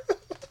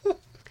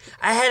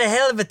 I had a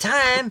hell of a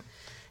time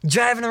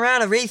driving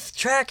around a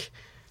racetrack,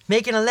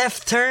 making a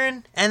left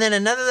turn, and then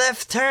another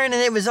left turn,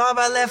 and it was all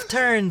about left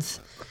turns.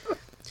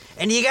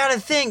 And you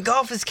gotta think,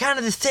 golf is kind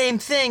of the same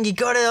thing. You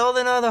go to all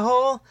another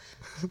hole,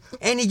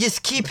 and you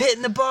just keep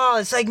hitting the ball.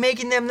 It's like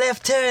making them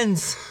left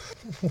turns.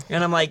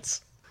 And I'm like,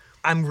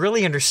 I'm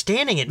really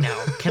understanding it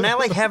now. Can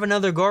I have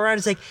another go around?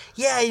 It's like,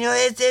 yeah,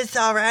 it's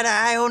all right.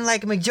 I own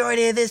a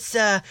majority of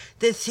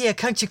this here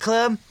country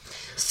club,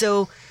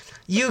 so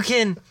you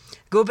can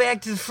go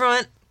back to the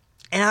front,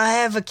 and I'll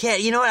have a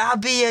caddy. You know what? I'll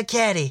be a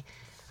caddy.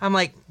 I'm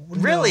like,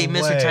 really,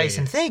 no Mr. way.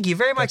 Tyson? Thank you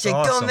very much. That's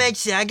awesome. Don't make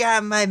sense. I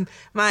got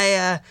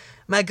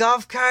my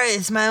golf cart.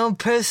 It's my own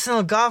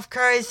personal golf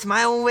cart. It's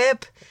my own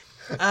whip.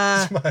 It's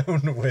my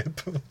own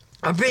whip.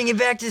 I'll bring you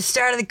back to the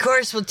start of the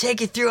course. We'll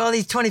take you through all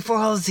these 24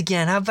 holes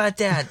again. How about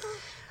that?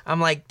 I'm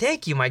like,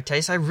 thank you, Mike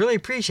Tyson. I really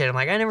appreciate it. I'm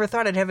like, I never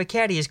thought I'd have a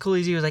caddy as cool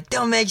as you. He was like,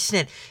 don't mention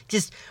it.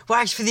 Just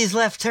watch for these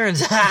left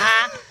turns.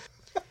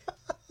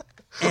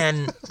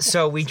 And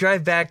so we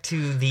drive back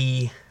to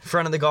the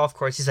front of the golf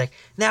course. He's like,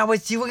 now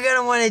what you're going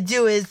to want to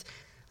do is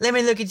let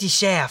me look at your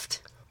shaft.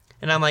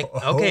 And I'm like,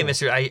 okay,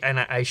 mister.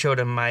 I showed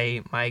him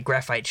my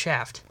graphite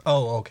shaft.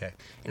 Oh, okay.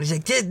 And he's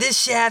like, this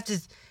shaft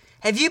is...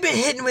 Have you been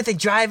hitting with a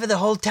driver the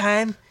whole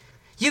time?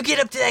 You get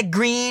up to that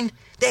green,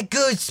 that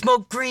good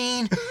smoke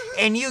green,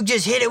 and you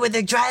just hit it with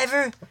a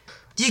driver?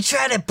 You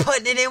try to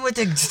put it in with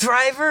a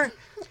driver?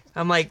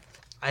 I'm like,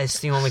 it's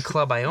the only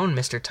club I own,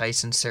 Mr.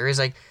 Tyson, sir. He's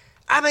like,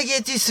 I'm going to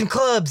get you some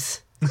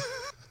clubs.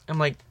 I'm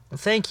like, well,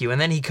 thank you.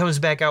 And then he comes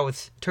back out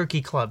with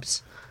turkey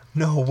clubs.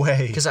 No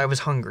way. Because I was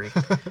hungry.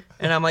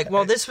 And I'm like,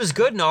 well, this was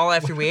good and all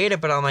after we ate it,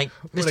 but I'm like,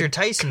 Mr.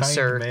 Tyson,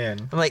 sir.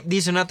 Man. I'm like,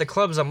 these are not the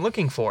clubs I'm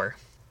looking for.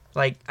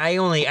 Like,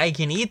 I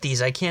can eat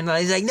these. I can't.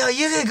 He's like, no,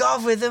 you can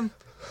golf with them.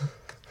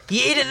 You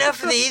eat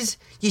enough of these,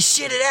 you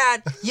shit it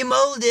out, you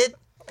mold it.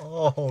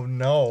 Oh,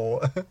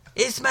 no.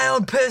 It's my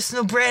own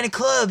personal brand of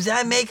clubs.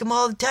 I make them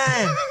all the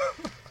time.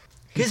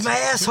 Because my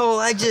asshole,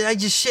 I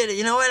just shit it.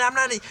 You know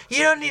what?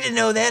 You don't need to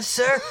know that,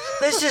 sir.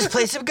 Let's just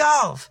play some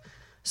golf.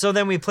 So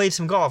then we played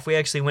some golf. We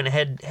actually went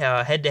head to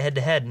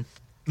head.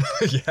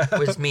 Yeah.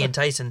 With me and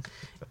Tyson.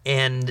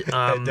 And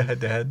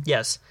head to head?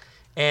 Yes.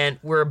 And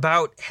we're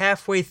about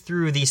halfway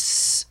through the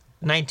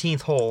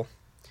 19th hole.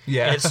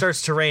 Yeah. And it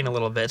starts to rain a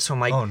little bit. So I'm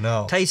like, Oh,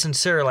 no. Tyson,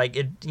 sir, like,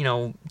 it,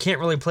 can't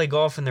really play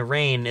golf in the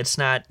rain. It's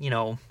not,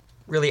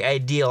 really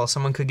ideal.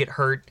 Someone could get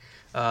hurt.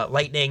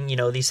 Lightning,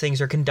 these things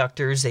are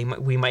conductors.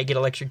 We might get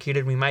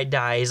electrocuted. We might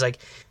die. He's like,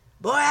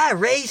 boy, I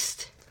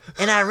raced,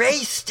 and I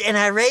raced, and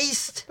I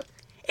raced.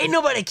 Ain't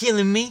nobody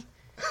killing me.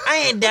 I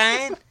ain't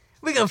dying.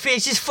 We're going to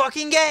finish this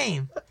fucking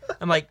game.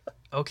 I'm like,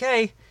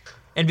 okay.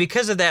 And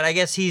because of that, I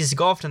guess he's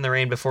golfed in the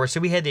rain before, so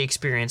we had the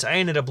experience. I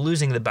ended up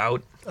losing the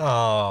bout.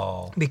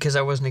 Oh. Because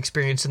I wasn't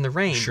experienced in the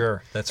rain.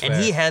 Sure, that's fair.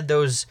 And he had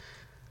those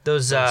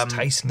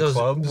Tyson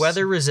gloves?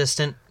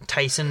 weather-resistant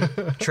Tyson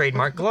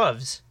trademark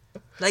gloves.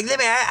 Like,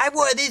 I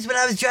wore these when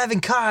I was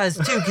driving cars,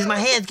 too, because my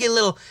hands get a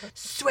little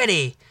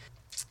sweaty.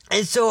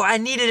 And so I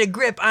needed a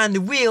grip on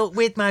the wheel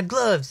with my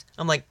gloves.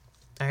 I'm like,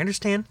 I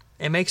understand.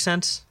 It makes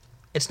sense.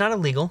 It's not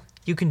illegal.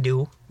 You can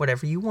do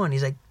whatever you want.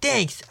 He's like,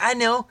 thanks, I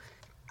know.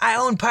 I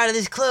own part of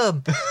this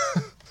club.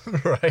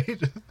 Right.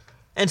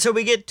 And so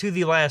we get to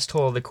the last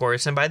hole of the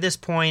course, and by this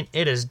point,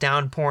 it is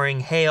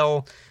downpouring,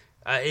 hail.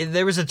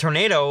 There was a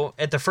tornado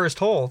at the first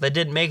hole that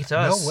didn't make it to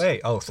us. No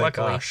way. Oh, thank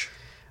luckily. gosh.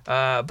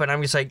 But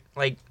I'm just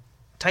like,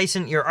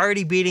 Tyson, you're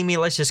already beating me.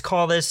 Let's just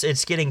call this.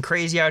 It's getting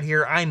crazy out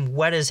here. I'm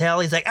wet as hell.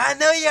 He's like, I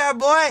know you are,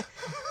 boy.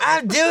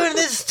 I'm doing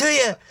this to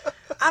you.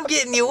 I'm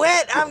getting you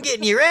wet. I'm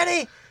getting you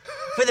ready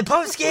for the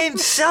post-game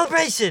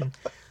celebration.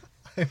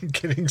 I'm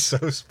getting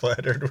so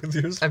splattered with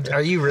your spit.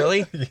 Are you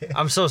really? Yeah.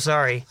 I'm so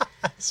sorry.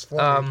 It's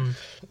funny.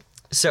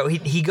 So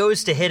he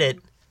goes to hit it,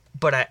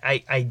 but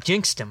I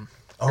jinxed him.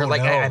 Oh, no.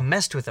 I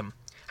messed with him.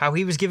 How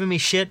he was giving me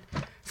shit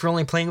for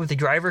only playing with the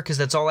driver because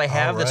that's all I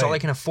have. That's all I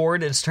right. can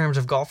afford in terms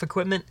of golf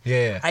equipment.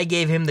 Yeah. I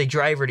gave him the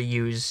driver to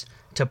use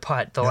to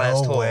putt the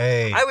last hole.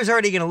 way. I was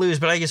already going to lose,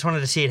 but I just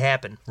wanted to see it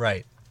happen.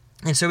 Right.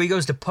 And so he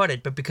goes to putt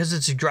it, but because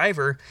it's a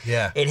driver,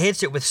 Yeah. it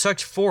hits it with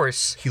such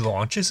force. He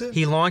launches it?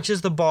 He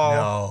launches the ball.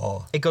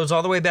 No. It goes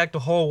all the way back to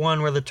hole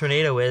 1 where the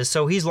tornado is,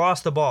 so he's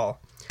lost the ball.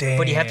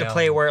 But you have to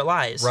play it where it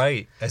lies.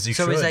 Right, as you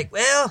so should. he's like,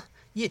 well,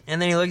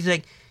 and then he looks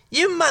like,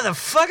 you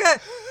motherfucker!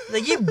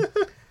 Like, you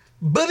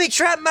booby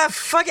trapped my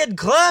fucking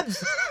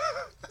clubs!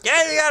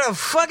 I gotta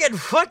fucking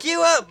fuck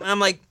you up! I'm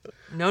like,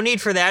 no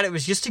need for that. It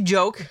was just a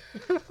joke.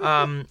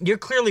 You're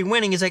clearly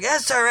winning. He's like,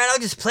 that's all right. I'll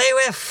just play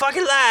where it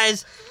fucking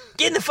lies.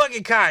 Get in the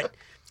fucking cart.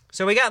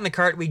 So we got in the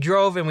cart, we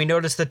drove, and we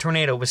noticed the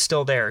tornado was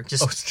still there.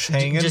 Just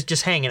hanging?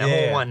 Just hanging at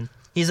Yeah. hole 1.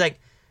 He's like,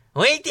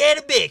 well, ain't that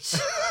a bitch?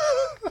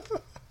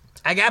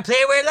 I gotta play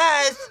where it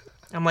lies.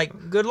 I'm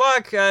like, good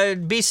luck.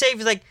 Be safe.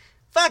 He's like,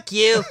 fuck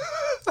you.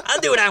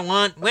 I'll do what I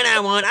want, when I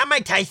want. I'm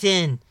Mike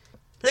Tyson.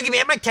 Look at me.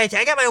 I'm Mike Tyson.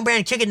 I got my own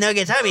brand of chicken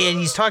nuggets. I mean, and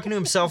he's talking to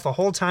himself the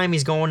whole time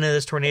he's going to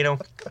this tornado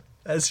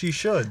As he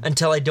should.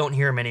 until I don't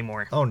hear him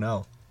anymore. Oh,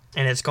 no.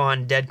 And it's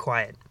gone dead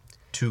quiet.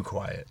 Too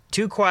quiet.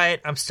 Too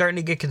quiet. I'm starting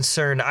to get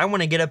concerned. I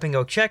want to get up and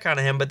go check on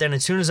him, but then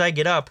as soon as I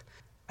get up,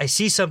 I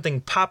see something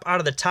pop out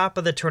of the top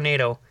of the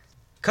tornado,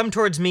 come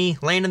towards me,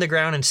 land in the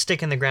ground, and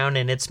stick in the ground,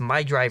 and it's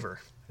my driver.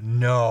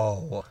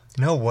 No.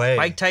 No way.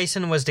 Mike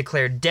Tyson was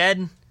declared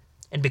dead,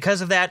 and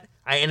because of that,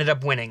 I ended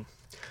up winning.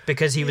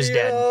 Because he was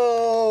dead.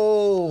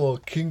 Oh,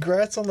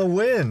 congrats on the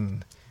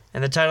win.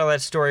 And the title of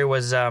that story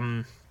was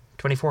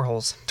 24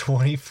 Holes.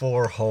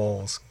 24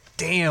 holes.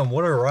 Damn,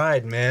 what a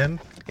ride, man.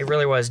 It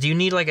really was. Do you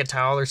need like a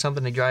towel or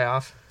something to dry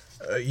off?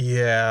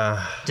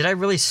 Yeah. Did I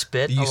really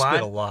spit You a lot?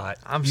 spit a lot.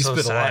 I'm you so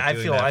spit sorry. A lot I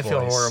doing feel- that I feel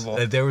voice.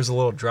 horrible. There was a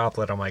little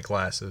droplet on my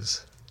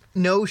glasses.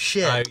 No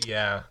shit.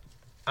 Yeah.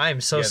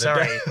 I'm so Yeah,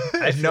 sorry.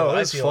 I feel, no, I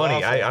that's feel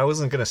funny. awful. I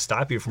wasn't going to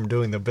stop you from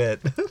doing the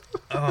bit.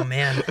 Oh,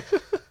 man.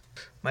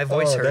 My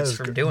voice that hurts was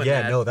from good. doing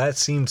Yeah, that. no, that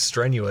seemed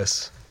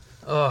strenuous.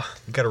 Oh,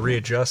 You got to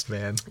readjust,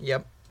 man.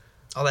 yep.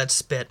 All that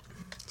spit.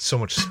 So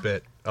much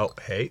spit. Oh,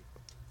 hey.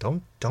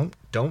 Don't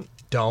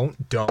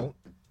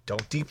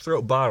deep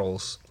throat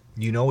bottles.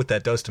 You know what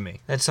that does to me.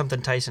 That's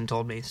something Tyson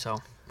told me, so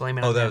blame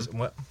it Oh, on that him. was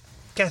what?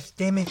 God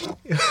damn it!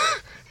 You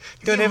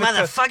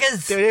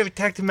motherfuckers! Don't ever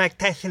talk to Mike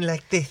Tyson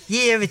like this.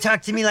 You ever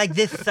talk to me like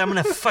this, I'm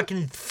gonna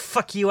fucking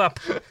fuck you up.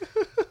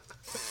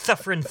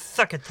 Suffering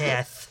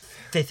succotash.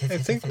 I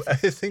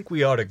think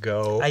we ought to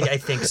go. I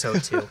think so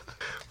too.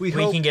 we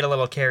We hope can get a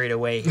little carried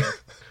away here.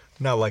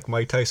 not like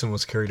Mike Tyson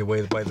was carried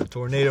away by the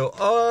tornado.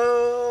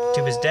 Oh,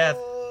 To his death.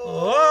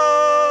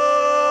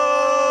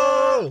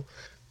 Oh!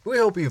 We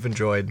hope you've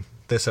enjoyed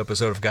this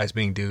episode of Guys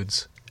Being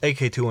Dudes,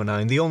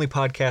 AK219, the only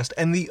podcast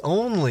and the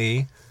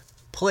only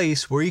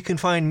place where you can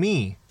find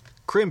me,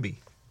 Crimby,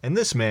 and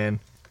this man,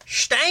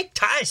 Stank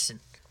Tyson.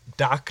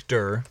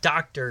 Dr.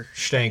 Dr.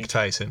 Stank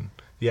Tyson.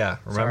 Yeah,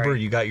 remember?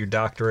 Sorry. You got your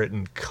doctorate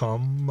in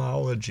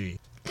cumology.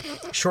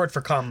 Short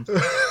for cum.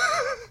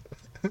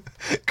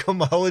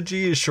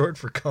 Cumology is short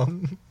for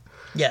cum,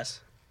 Yes.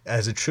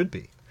 as it should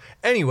be.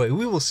 Anyway,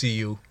 we will see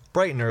you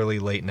bright and early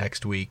late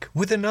next week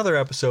with another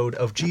episode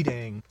of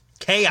G-Dang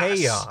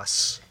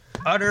Chaos.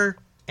 Utter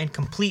and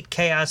complete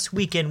chaos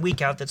week in,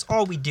 week out. That's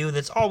all we do.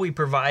 That's all we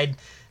provide.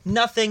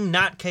 Nothing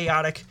not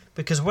chaotic,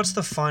 because what's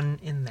the fun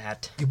in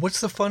that?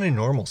 What's the fun in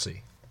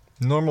normalcy?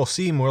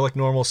 Normalcy, more like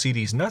normal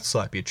CD's nut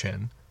slap your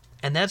chin.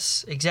 And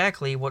that's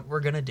exactly what we're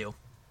going to do.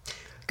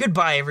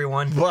 Goodbye,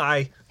 everyone.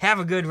 Bye. Have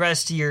a good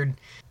rest of your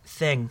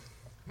thing.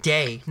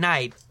 Day,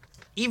 night,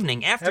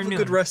 evening, afternoon.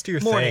 good rest of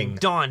your morning, thing.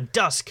 dawn,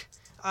 dusk.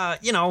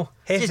 Have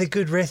a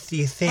good rest of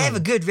your thing. Have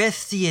a good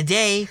rest of your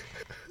day.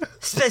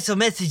 Special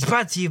message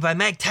brought to you by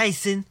Mike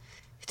Tyson.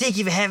 Thank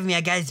you for having me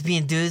on Guys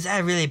Being Dudes. I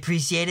really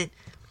appreciate it.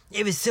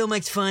 It was so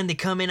much fun to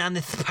come in on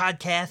this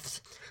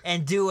podcast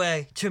and do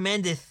a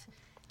tremendous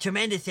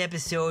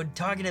episode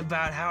talking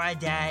about how I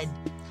died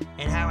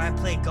and how I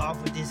played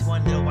golf with this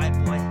one little white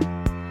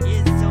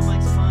boy.